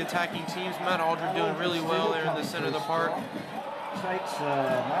really attacking teams. Matt Aldred doing really well there in the center of the park. Takes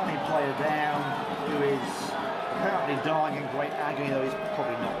a Miami player down who is apparently dying in great agony, though he's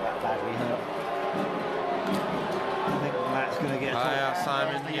probably not that badly hurt. I think Matt's going to get.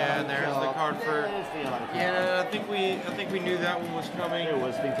 Simon. Yeah, and there's the card for. Yeah, I think we knew that one was coming. It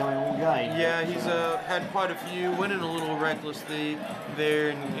was been coming all game. Yeah, he's had quite a few. Went in a little recklessly there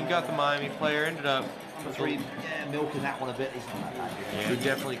and got the Miami player. Ended up milking that one a bit. Yeah, he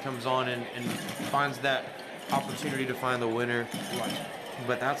definitely comes on and finds that opportunity to find the winner.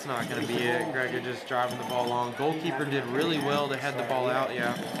 But that's not going to be it. Gregor just driving the ball long. Goalkeeper did really well to head the ball out,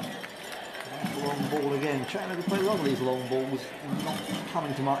 yeah. Long ball again. Chattanooga play a lot of these long balls, not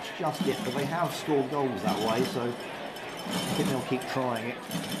coming to much just yet, but they have scored goals that way, so I think they'll keep trying it.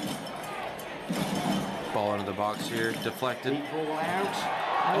 Ball into the box here, deflected. Deep ball out.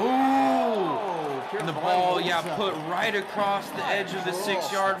 Oh! And the ball, yeah, put right across the edge of the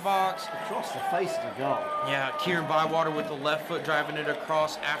 6-yard box. Across the face of the goal. Yeah, Kieran Bywater with the left foot driving it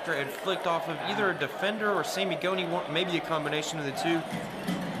across after it flicked off of either a defender or Sammy Goni, maybe a combination of the two.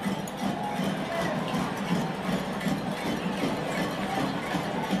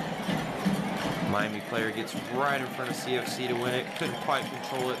 Miami player gets right in front of CFC to win it. Couldn't quite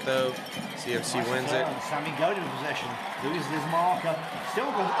control it though. CFC wins it. Sammy Goni in possession. Loses his marker.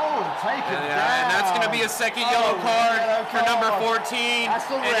 Still goes. Oh, take it down. And that's going to be a second yellow card for number 14. That's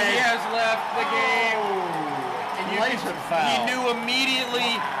the red. And he has left the game. He knew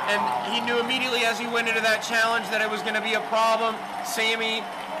immediately as he went into that challenge that it was going to be a problem. Sammy,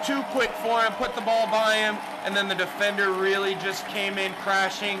 too quick for him, put the ball by him, and then the defender really just came in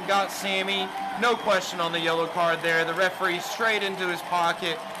crashing, got Sammy. No question on the yellow card there. The referee straight into his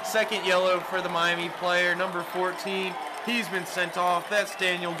pocket. Second yellow for the Miami player, number 14. He's been sent off. That's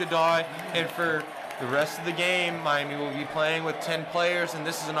Daniel Godoy. And for the rest of the game, Miami will be playing with 10 players, and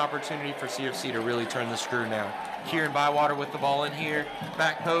this is an opportunity for CFC to really turn the screw now. Kieran Bywater with the ball in here.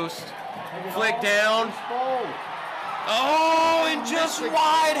 Back post. Flick down. Oh, and just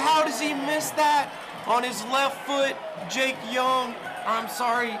wide. How does he miss that? On his left foot, Jake Young. I'm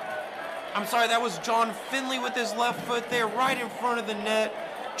sorry, that was John Finley with his left foot there, right in front of the net.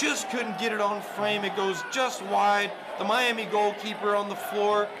 Just couldn't get it on frame. It goes just wide. The Miami goalkeeper on the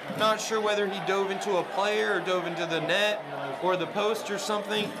floor, not sure whether he dove into a player or dove into the net or the post or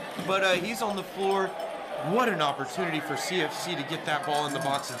something, but he's on the floor. What an opportunity for CFC to get that ball in the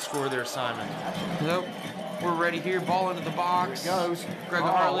box and score there, Simon. Nope. We're ready here. Ball into the box. Here it goes. Greg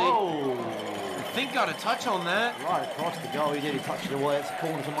Harley. I think got a touch on that. Right across the goal. He did. He touched it away. It's a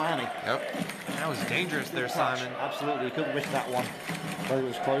corner to Miami. Yep. That was dangerous there, Simon. Absolutely. He couldn't miss that one. Whether it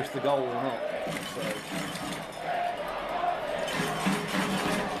was close to the goal or not.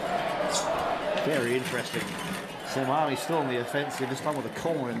 So. Very interesting. So Miami's still on the offensive, this time with a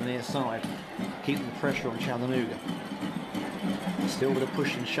corner in the near side, keeping the pressure on Chattanooga. Still with a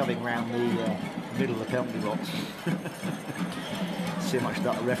push and shoving around the middle of the penalty box. See how much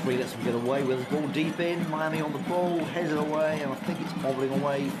that referee lets them get away with. Ball deep in, Miami on the ball, headed away, and I think it's bobbling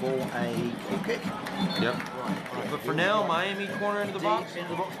away for a goal kick. Yep. But for now, Miami corner into the box. Into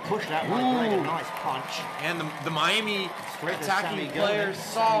the box, push that one, Greg, a nice punch. And the Miami attacking players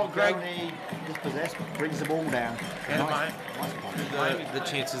saw Greg dispossessed, brings the ball down. And the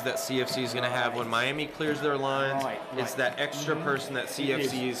chances that CFC is going to have when Miami clears their lines, it's that extra person that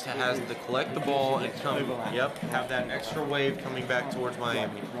CFC has to collect the ball and come, have that extra wave coming back towards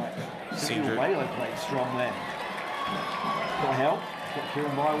Miami. Cedric Whalen played strong there. Got help. Got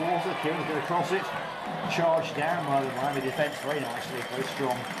Kieran Bywater. Kieran's going to cross it. Charged down by the Miami defence very nicely, very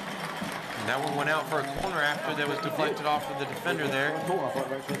strong. And that one went out for a corner after that was deflected off of the defender there. I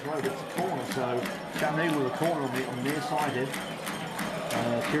thought right first row, but it's a corner, so Chattanooga with a corner on the near side here.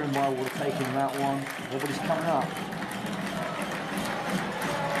 Kieran Bywater taking that one. Nobody's coming up.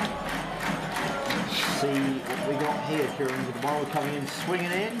 See what we got here. Kieran with the ball coming in,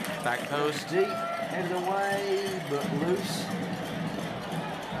 swinging in. Back post. Deep, headed away, but loose.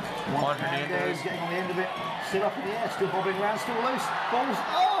 Juan Hernandez getting on the end of it, still up in the air, still bobbing around, still loose. Balls,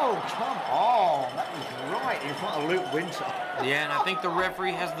 oh, come on, that was right in front of Luke Winter. Yeah, and I think the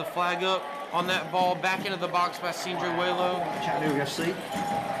referee has the flag up on that ball, back into the box by Cindre Welo. Chattanooga FC.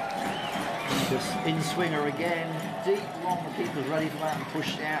 Just in swinger again, deep long, the keeper's ready for that and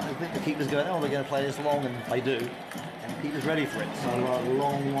pushed out. I think the keeper's going, oh, they're going to play this long, and they do. And the keeper's ready for it, so a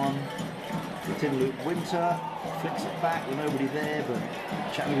long one. It's in Luke Winter, flicks it back with nobody there, but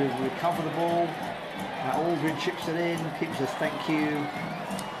Chattanooga will recover the ball. Aldrin chips it in, keeper says thank you.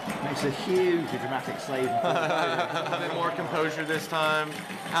 Makes a hugely dramatic save. A bit more composure this time.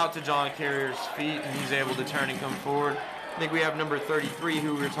 Out to John Carrier's feet, and he's able to turn and come forward. I think we have number 33,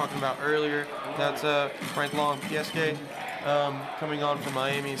 who we were talking about earlier. That's Frank Long Piesque, coming on from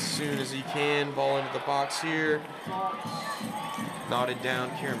Miami as soon as he can. Ball into the box here. Knotted down.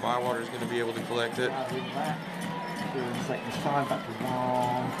 Kieran Bywater is going to be able to collect it. Kieran taking his time back to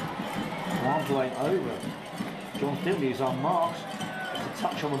one going over. John Finley is unmarked. Just a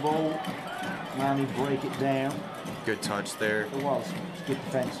touch on the ball. Miami break it down. Good touch there. It was. It's good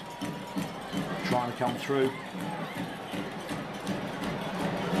defence. Trying to come through.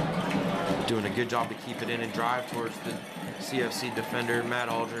 doing a good job to keep it in and drive towards the CFC defender, Matt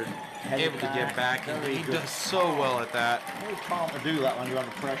Aldred. Able to get back, and he does so well at that. Very calm to do that when you're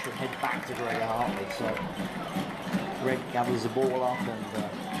under pressure and head back to Greg Hartley. So Greg gathers the ball up, and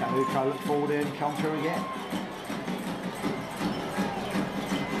Chattanooga try to look forward in and come through again.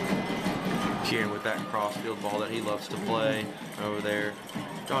 Kieran with that crossfield ball that he loves to play over there.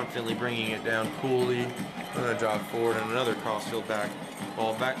 John Finley bringing it down coolly. Another drive forward and another crossfield back.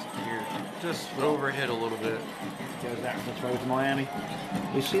 Ball back to Kieran. Just overhit a little bit. Goes out to throw to Miami.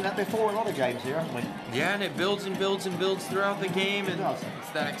 We've seen that before in a lot of games here, haven't we? Yeah, and it builds and builds and builds throughout the game. And it's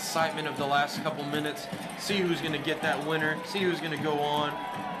that excitement of the last couple minutes. See who's going to get that winner. See who's going to go on.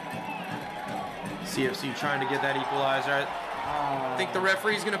 CFC trying to get that equalizer. I think the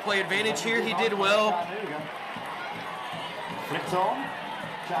referee's going to play advantage here. He did well. Flipped on.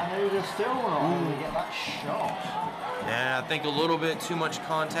 Chattanooga still not able to get that shot. Yeah, I think a little bit too much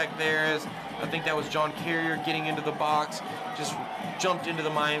contact there. As I think that was John Carrier getting into the box. Just jumped into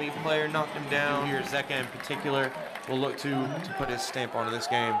the Miami player, knocked him down. Here, Zeka in particular will look to put his stamp onto this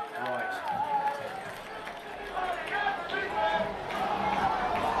game. Right.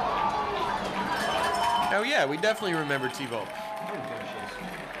 Oh yeah, we definitely remember Tebow.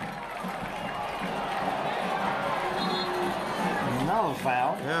 Another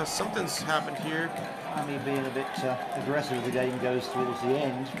foul. Yeah, something's happened here. Miami being a bit aggressive as the game goes towards the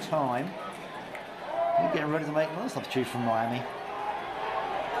end. Time. They're getting ready to make another substitute from Miami.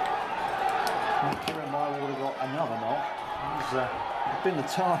 Kieran Bywater got another knock. He's been the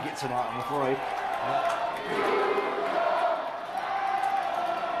target tonight, I'm afraid.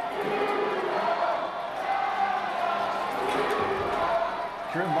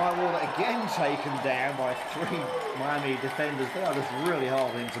 Kieran Bywater again taken down by 3 Miami defenders. They are just really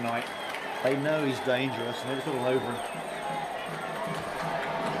hard on him tonight. They know he's dangerous and they're just all over him.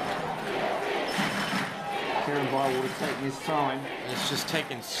 Kieran Bywater taking his time. It's just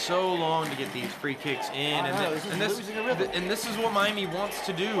taking so long to get these free kicks in, and this is what Miami wants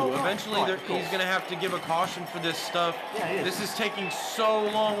to do. Eventually, he's going to have to give a caution for this stuff. Yeah, this is taking so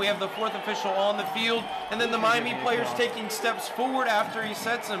long. We have the 4th official on the field, and then the Miami players taking steps forward after he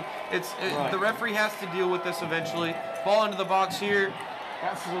sets him. The referee has to deal with this eventually. Ball into the box here.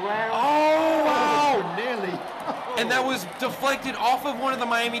 That's around. Oh, wow! Nearly. And that was deflected off of one of the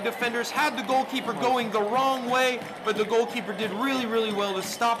Miami defenders. Had the goalkeeper going the wrong way, but the goalkeeper did really, really well to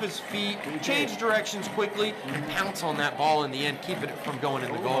stop his feet, change directions quickly, and pounce on that ball in the end, keeping it from going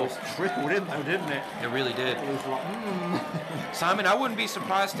in the goal. Trickled in though, didn't it? It really did. It was like, Simon, I wouldn't be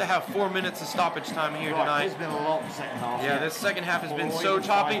surprised to have 4 minutes of stoppage time here tonight. There's been a lot in the second half. Yeah, this second half has been so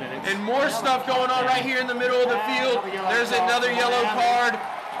choppy. And more stuff going on right here in the middle of the field. There's another yellow card.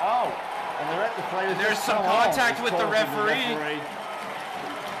 Oh, and the players. There's some contact with the referee.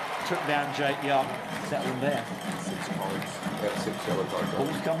 Took down Jake Young, settled there. 6 cards. 6 yellow cards.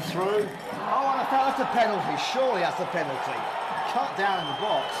 Balls come through. Oh, and I thought that's a penalty. Surely that's a penalty. Cut down in the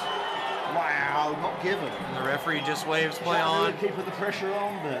box. Wow, not given. And the referee just waves play on. Keeping the pressure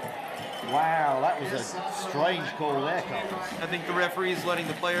on, but wow, that was a strange call there, Carlos. I think the referee's letting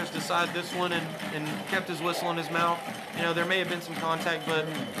the players decide this one and kept his whistle in his mouth. You know, there may have been some contact, but,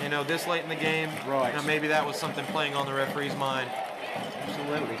 you know, this late in the game, right. You know, maybe that was something playing on the referee's mind.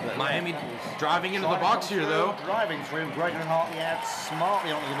 Absolutely. Miami driving into the box here, though. Driving through, Greg Hartley out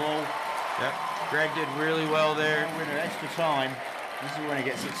smartly onto the ball. Yep, Greg did really well there. Winner extra time. This is when it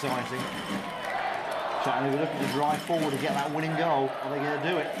gets exciting. Chattanooga looking to drive forward to get that winning goal. Are they going to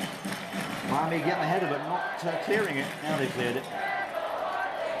do it? Miami getting ahead of it, not clearing it. Now they've cleared it.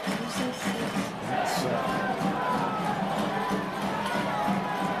 That's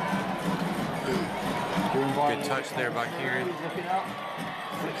good touch there by Kieran. He's looking up,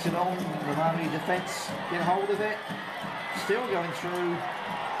 flicks it on. The Miami defence get hold of it. Still going through.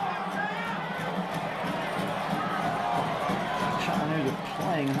 Chattanooga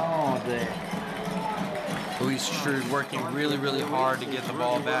playing hard there. Luis Strud working really, really hard to get the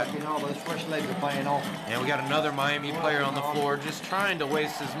ball back. Those fresh legs are playing off. And we got another Miami player on the floor just trying to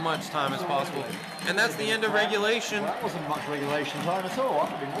waste as much time as possible. And that's the end of regulation. Well, that wasn't much regulation time at all. I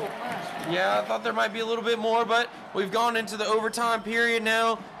could be more than that. Yeah, I thought there might be a little bit more, but we've gone into the overtime period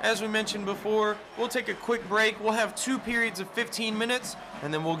now. As we mentioned before, we'll take a quick break. We'll have 2 periods of 15 minutes,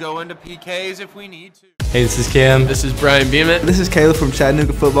 and then we'll go into PKs if we need to. Hey, this is Cam. This is Brian Beeman. This is Caleb from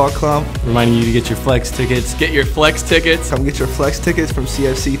Chattanooga Football Club. Reminding you to get your flex tickets. Get your flex tickets. Come get your flex tickets from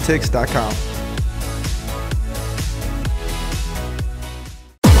CFCTix.com.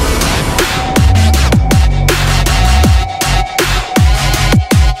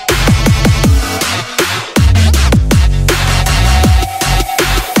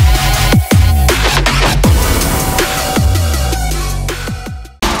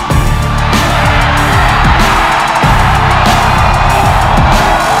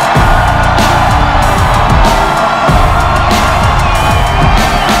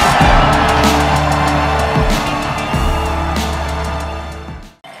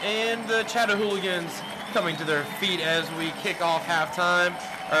 coming to their feet as we kick off halftime,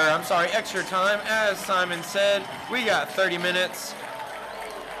 or I'm sorry, extra time. As Simon said, we got 30 minutes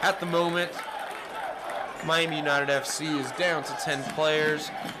at the moment. Miami United FC is down to 10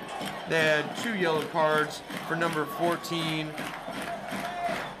 players. They had 2 yellow cards for number 14.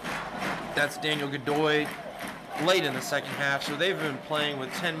 That's Daniel Godoy late in the second half. So they've been playing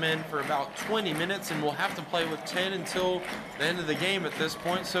with 10 men for about 20 minutes and will have to play with 10 until the end of the game at this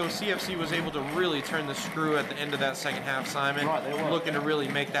point. So CFC was able to really turn the screw at the end of that second half, Simon. Right, they were. Looking to really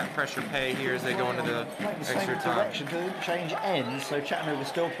make that pressure pay here as they go into the extra time. Direction to change ends, so Chattanooga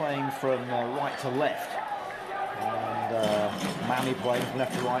still playing from right to left. And Miami playing from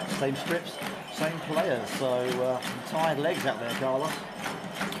left to right, same strips, same players. So tired legs out there, Carlos.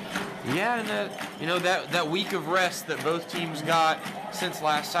 Yeah, and you know, that week of rest that both teams got since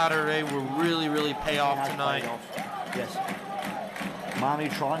last Saturday will really, really pay off tonight. Yes. Miami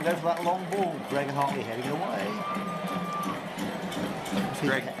try and go for that long ball. Greg and Hartley heading away.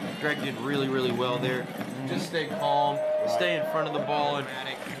 Greg did really, really well there. Just stay calm, stay in front of the ball, and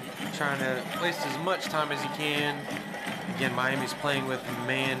trying to waste as much time as he can. Again, Miami's playing with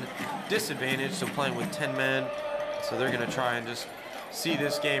man disadvantage, so playing with 10 men. So they're going to try and just see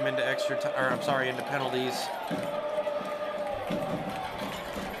this game into into penalties.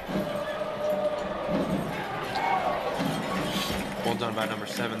 Well done by number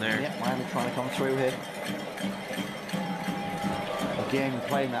 7 there. Yeah, Miami trying to come through here. Again,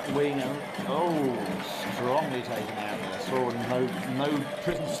 playing that wing, and strongly taken out there. Saw no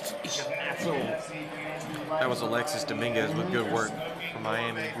prison station at all. That was Alexis Dominguez with good work for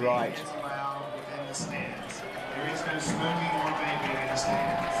Miami. Right. There is no smoking or vaping in the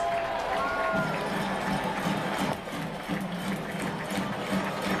stands.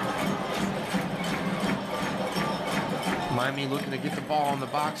 Miami looking to get the ball in the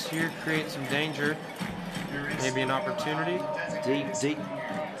box here, create some danger. Maybe an opportunity. Deep.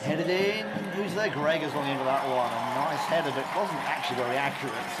 Headed in. Who's there? Greg is on the end of that one. A nice header, but wasn't actually very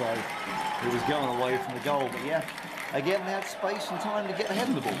accurate, so he was going away from the goal. But yeah, again, they had space and time to get ahead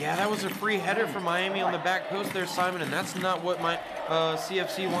of the ball. Yeah, that was a free header for Miami on the back post there, Simon, and that's not what my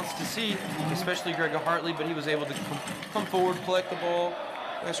CFC wants to see, especially Greg Hartley, but he was able to come forward, collect the ball.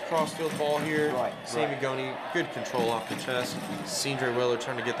 Nice cross-field ball here. Sammy Goni, good control off the chest. Cindre Weller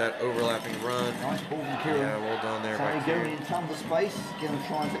trying to get that overlapping run. Nice ball from Kieran. Yeah, well done there by Sammy Goni in tons of space. Going to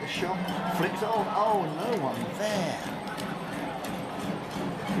try and take a shot. Flicks on. Oh, no one there.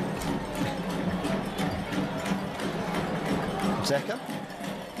 Zeka.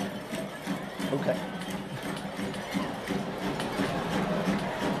 Okay.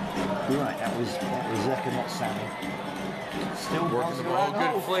 Right, that was Zeka, not Sammy. Still working the ball,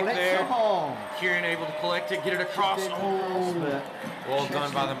 good flick there. On. Kieran able to collect it, get it across. Well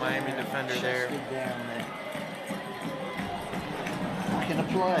done by the Miami defender there. Back in the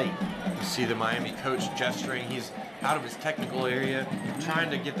play. You see the Miami coach gesturing. He's out of his technical area, trying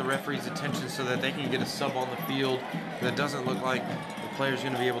to get the referee's attention so that they can get a sub on the field. But it doesn't look like the player's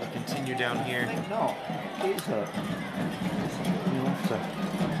going to be able to continue down here. I think not. He's hurt. You'll have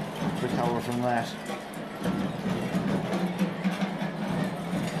to recover from that.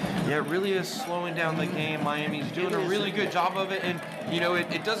 Yeah, it really is slowing down the game. Miami's doing a really good job of it, and you know,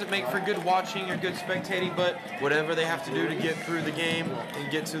 it doesn't make for good watching or good spectating, but whatever they have to do to get through the game and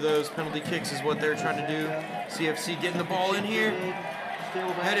get to those penalty kicks is what they're trying to do. CFC getting the ball in here,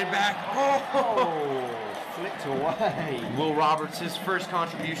 headed back. Oh! Flicked away. Will Roberts, his first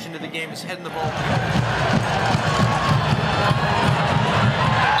contribution to the game, is heading the ball.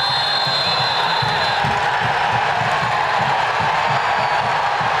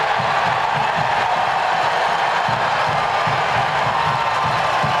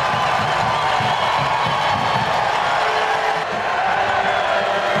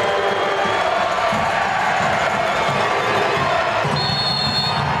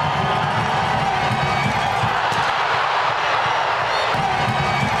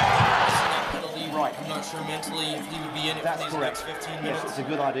 It's a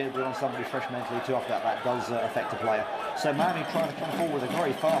good idea to bring on somebody fresh mentally too. After that does affect a player. So Miami trying to come forward with a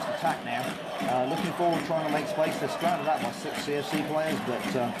very fast attack now. Looking forward, trying to make space. They're surrounded out by 6 CFC players, but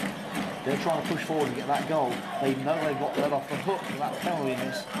they're trying to push forward and get that goal. They know they've got let off the hook for that penalty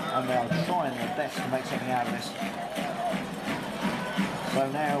miss, and they are trying their best to make something out of this. So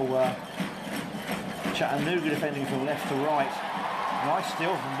now Chattanooga defending from left to right. Nice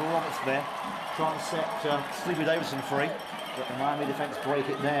steal from Will Roberts there. Trying to set Sleepy Davidson free, but the Miami defence break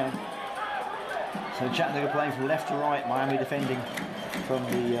it down. So Chattanooga playing from left to right, Miami defending from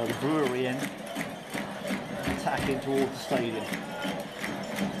the brewery end, attacking towards the stadium.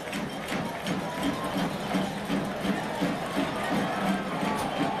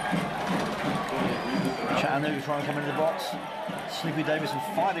 Chattanooga trying to come into the box. Snoopy Davison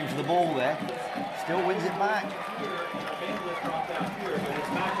fighting for the ball there. Still wins it back.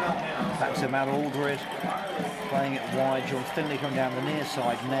 Back to Matt Aldred. Playing it wide. John Finley coming down the near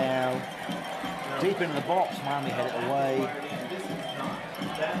side now. Deep into the box. Miami head it away.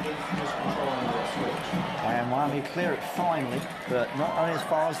 And Miami clear it finally, but not only as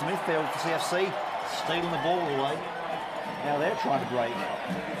far as the midfield for CFC. Stealing the ball away. Now they're trying to break.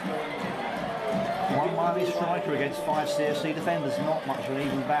 One Miami striker against 5 CFC defenders. Not much of an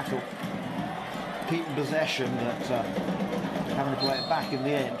even battle. Keeping possession, but having to play it back in the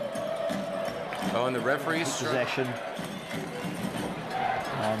end. Oh, and the referee's possession.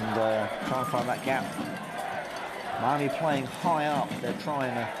 And trying to find that gap. Miami playing high up. They're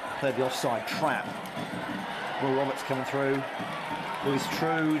trying to play the offside trap. Will Roberts coming through. Louis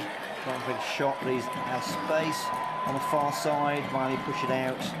Trude trying to take a shot, but he's out of space. On the far side, Miami push it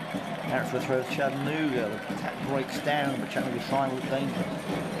out. Out for the throw to Chattanooga. The attack breaks down, but Chattanooga trying with danger.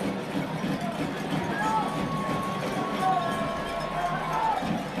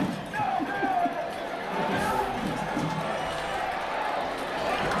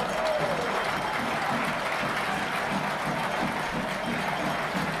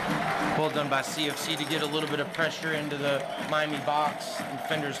 Well done by CFC to get a little bit of pressure into the Miami box.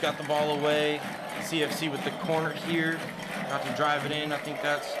 Defenders got the ball away. CFC with the corner here, got to drive it in. I think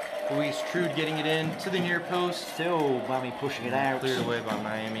that's Luis Trude getting it in to the near post. Still Miami pushing it out. Cleared away by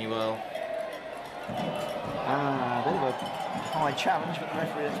Miami well. A bit of a high challenge, but the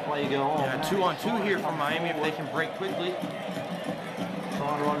referee lets play go on. Yeah, 2-on-2 here for Miami if they can break quickly.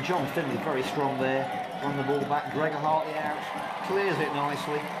 Trying to run John Finley, very strong there. Run the ball back, Gregor Hartley out. Clears it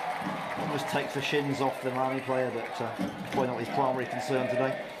nicely. Almost takes the shins off the Miami player, but probably not his primary concern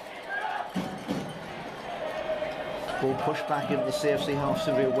today. Ball pushed back into the CFC half.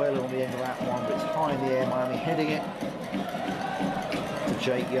 Sylvia Whaler on the end of that one, but it's high in the air. Miami heading it to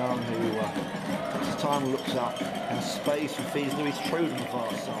Jake Young, who takes his time, looks up, has space and feeds Louis Trude on the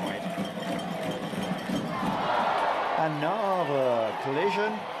far side. Another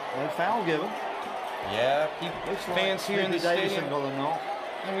collision, no foul given. Yeah, fans here in the stadium. Got a knock.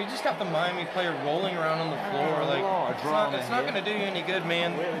 And we just got the Miami player rolling around on the floor. Like, it's not going to do you any good,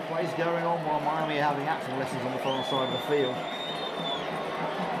 man. Weird plays going on while Miami are having acting lessons on the far side of the field.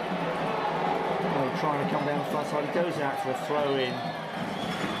 Trying to come down the far side. It goes out for a throw in.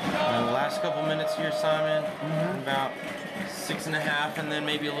 And the last couple minutes here, Simon, about 6.5, and then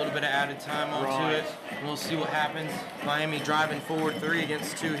maybe a little bit of added time onto it. And we'll see what happens. Miami driving forward 3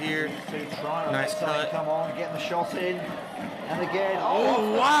 against 2 here. Nice cut. Come on, getting the shot in. And again,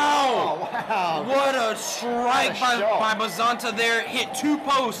 oh wow! Oh, wow! What a strike by Bazanta there. Hit 2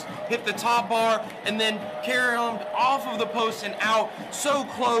 posts, hit the top bar, and then carried on off of the post and out. So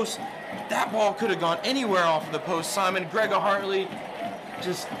close. That ball could have gone anywhere off of the post. Simon, Gregor Hartley,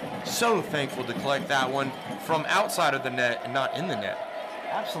 just so thankful to collect that one from outside of the net and not in the net.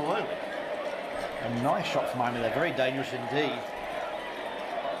 Absolutely. A nice shot from Miami there. Very dangerous indeed.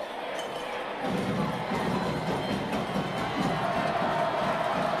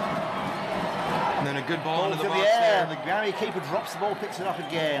 And then a good ball into the box there. there. The Miami keeper drops the ball, picks it up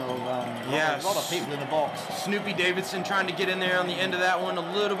again. A lot of people in the box. Snoopy Davidson trying to get in there on the end of that one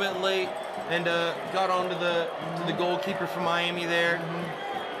a little bit late, and got onto the goalkeeper from Miami there.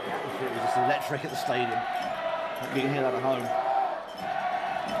 It was just electric at the stadium. You can hear that at home.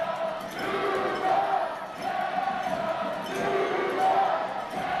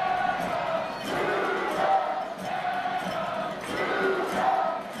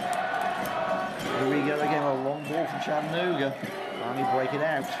 From Chattanooga. Miami break it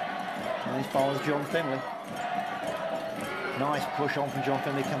out. And he follows John Finley. Nice push on from John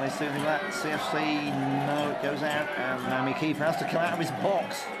Finley. Can they soon do that? CFC, no, it goes out. And Miami keeper has to come out of his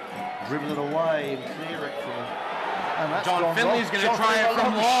box. Dribble it away and clear it from. And that's John Finley's going to try it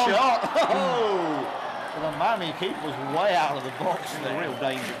from long. Shot. Oh! The Miami keeper was way out of the box in the real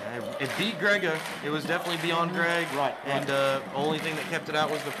danger. It beat Gregor. It was definitely beyond Greg. Right. And only thing that kept it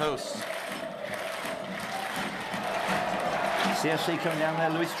out was the posts. CFC coming down there,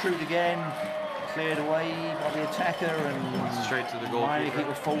 Louis Trude again, cleared away by the attacker and straight to the goal. Miami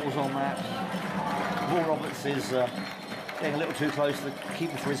keeper falls on that. Will Roberts is getting a little too close to the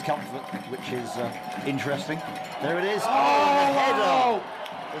keeper for his comfort, which is interesting. There it is. Oh, header.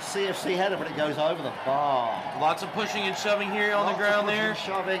 the CFC header, but it goes over the bar. Lots of pushing and shoving here on the ground there.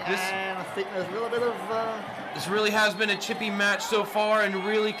 Shoving, and I think there's a little bit of... this really has been a chippy match so far, and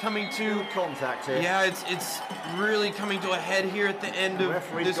really coming to... contact here. Yeah, it's really coming to a head here at the end of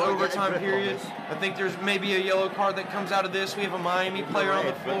this overtime period. I think there's maybe a yellow card that comes out of this. We have a Miami player on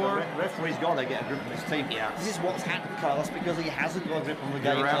the floor. The referee's got to get a grip on his team. Yeah. This is what's happened, Carlos, because he hasn't got a grip on the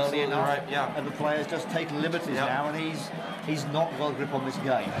game You're early absolutely enough. right, yeah. And the player's just taking liberties now, and he's not got a grip on this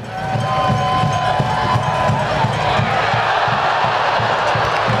game.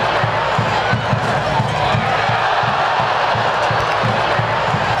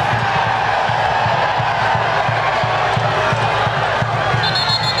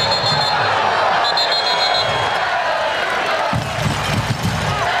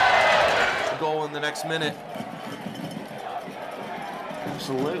 Goal in the next minute.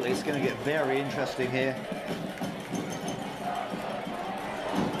 Absolutely, it's going to get very interesting here.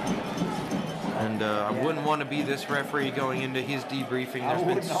 And I wouldn't want to be this referee going into his debriefing. There's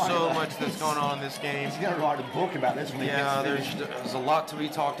been so much that's going on in this game. He's going to write a book about this when he gets finished. There's a lot to be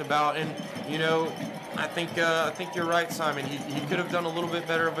talked about, and you know, I think you're right, Simon. He could have done a little bit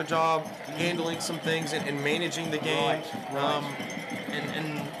better of a job handling some things and managing the game. Right.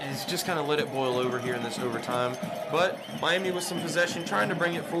 And he's just kind of let it boil over here in this overtime. But Miami with some possession, trying to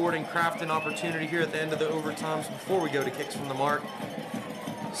bring it forward and craft an opportunity here at the end of the overtimes before we go to kicks from the mark.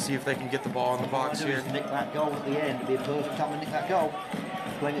 See if they can get the ball in the box here. Nick that goal at the end. It'd be a perfect time to nick that goal.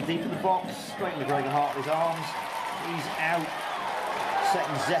 Playing it deep in the box, straight into Gregor Hartley's arms. He's out.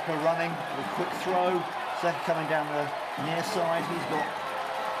 Second Zeka running with a quick throw. Zeka coming down the near side. He's got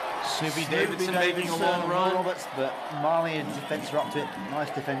Snoopy Davidson making a long run. Roberts, but Miami defense are up to it. Nice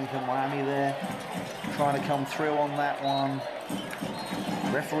defending from Miami there. Trying to come through on that one.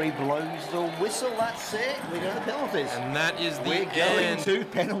 Referee blows the whistle. That's it. We go to penalties. And that is the We're going to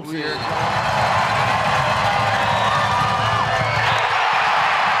penalties.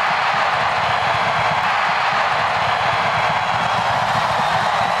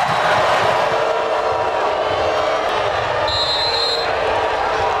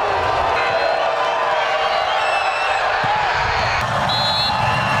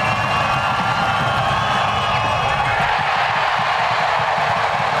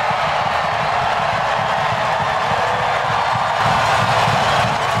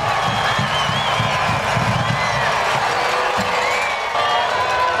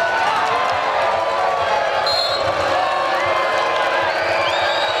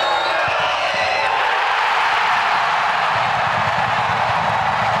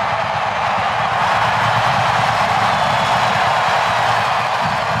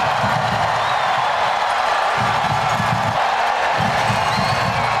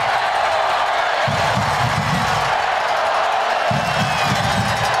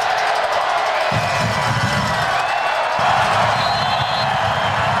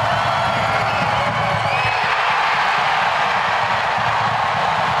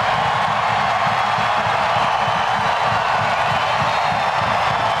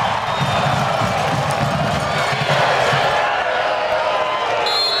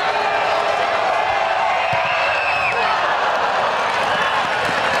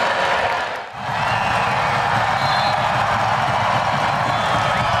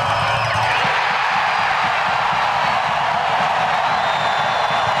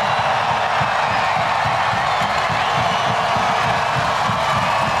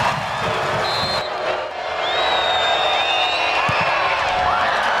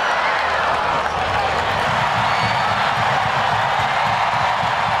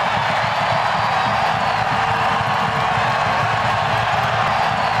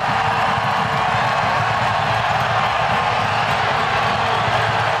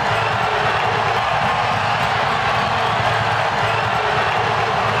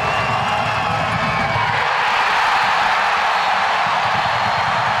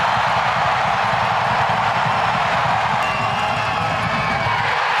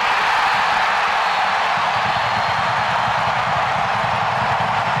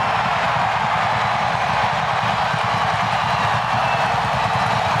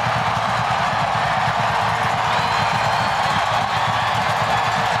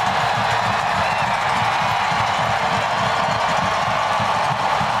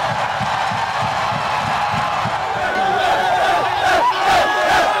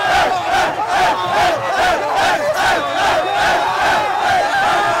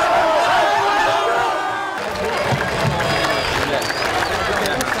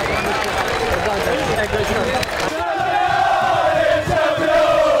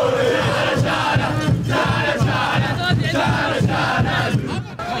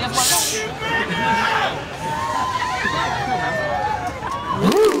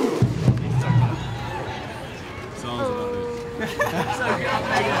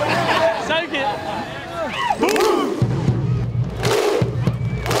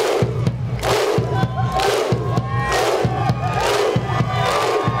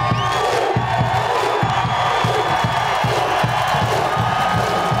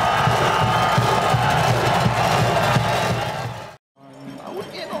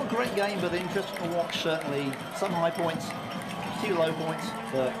 some high points, a few low points,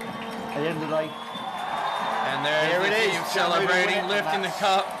 but at the end of the day, and there it is, celebrating, lifting the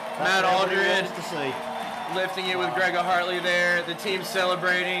cup. Matt Aldred to see. Lifting it with Greg Hartley there. The team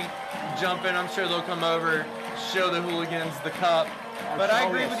celebrating, jumping. I'm sure they'll come over, show the hooligans the cup. But I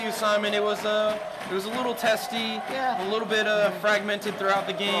agree with you, Simon. It was a little testy, a little bit fragmented throughout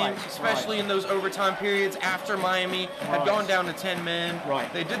the game, especially in those overtime periods after Miami had gone down to 10 men.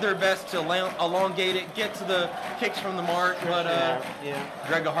 They did their best to elongate it, get to the kicks from the mark, but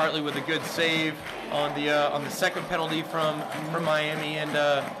Greg Hartley with a good save on the second penalty from Miami, and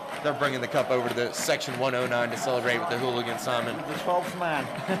they're bringing the cup over to the section 109 to celebrate with the hooligans, Simon. The 12th man.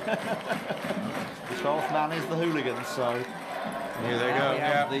 The 12th man is the hooligans, so. Here they go. We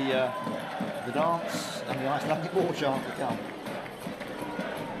have the dance and the Icelandic war chant to come.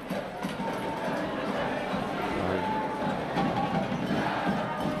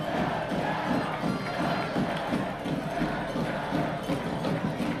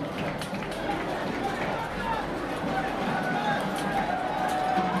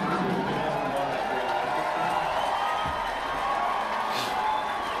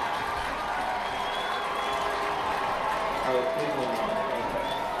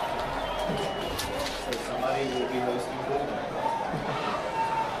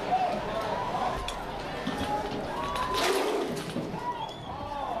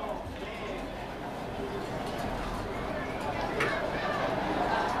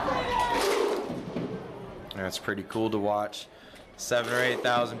 That's pretty cool to watch. 7,000 or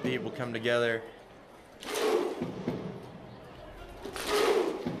 8,000 people come together.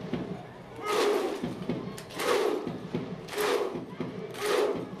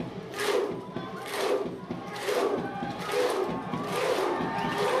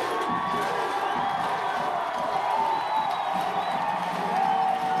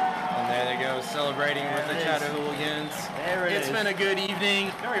 Celebrating with the Chattanooga hooligans. It's been a good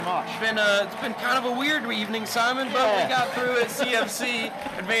evening. Very much. It's been kind of a weird evening, Simon, but we got through it. CFC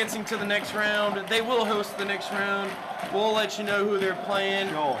advancing to the next round. They will host the next round. We'll let you know who they're playing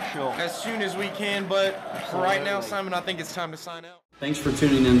as soon as we can, but for right now, Simon, I think it's time to sign out. Thanks for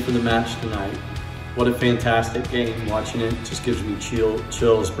tuning in for the match tonight. What a fantastic game. Watching it just gives me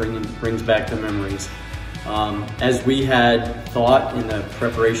chills, brings back the memories. As we had thought in the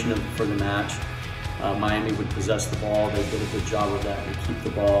preparation for the match, Miami would possess the ball. They did a good job of that. They keep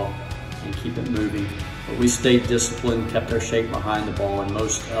the ball and keep it moving. But we stayed disciplined, kept our shape behind the ball, and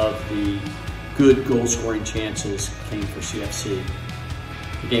most of the good goal-scoring chances came for CFC.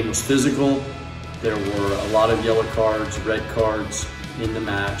 The game was physical. There were a lot of yellow cards, red cards in the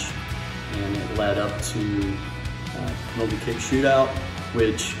match, and it led up to a penalty kick shootout,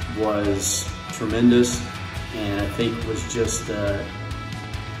 which was tremendous, and I think was just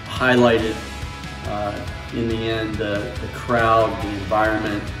highlighted in the end the crowd, the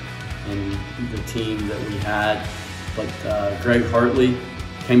environment, and the team that we had. But Greg Hartley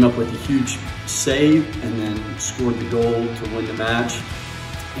came up with a huge save and then scored the goal to win the match,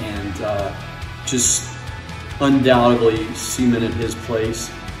 and just undoubtedly cemented his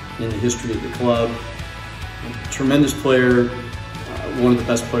place in the history of the club. A tremendous player. One of the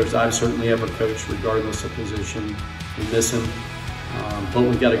best players I've certainly ever coached, regardless of position. We miss him, but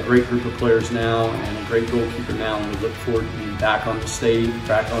we've got a great group of players now and a great goalkeeper now, and we look forward to being back on the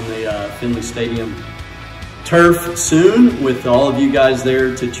Finley Stadium turf soon with all of you guys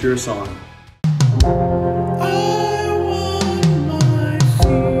there to cheer us on.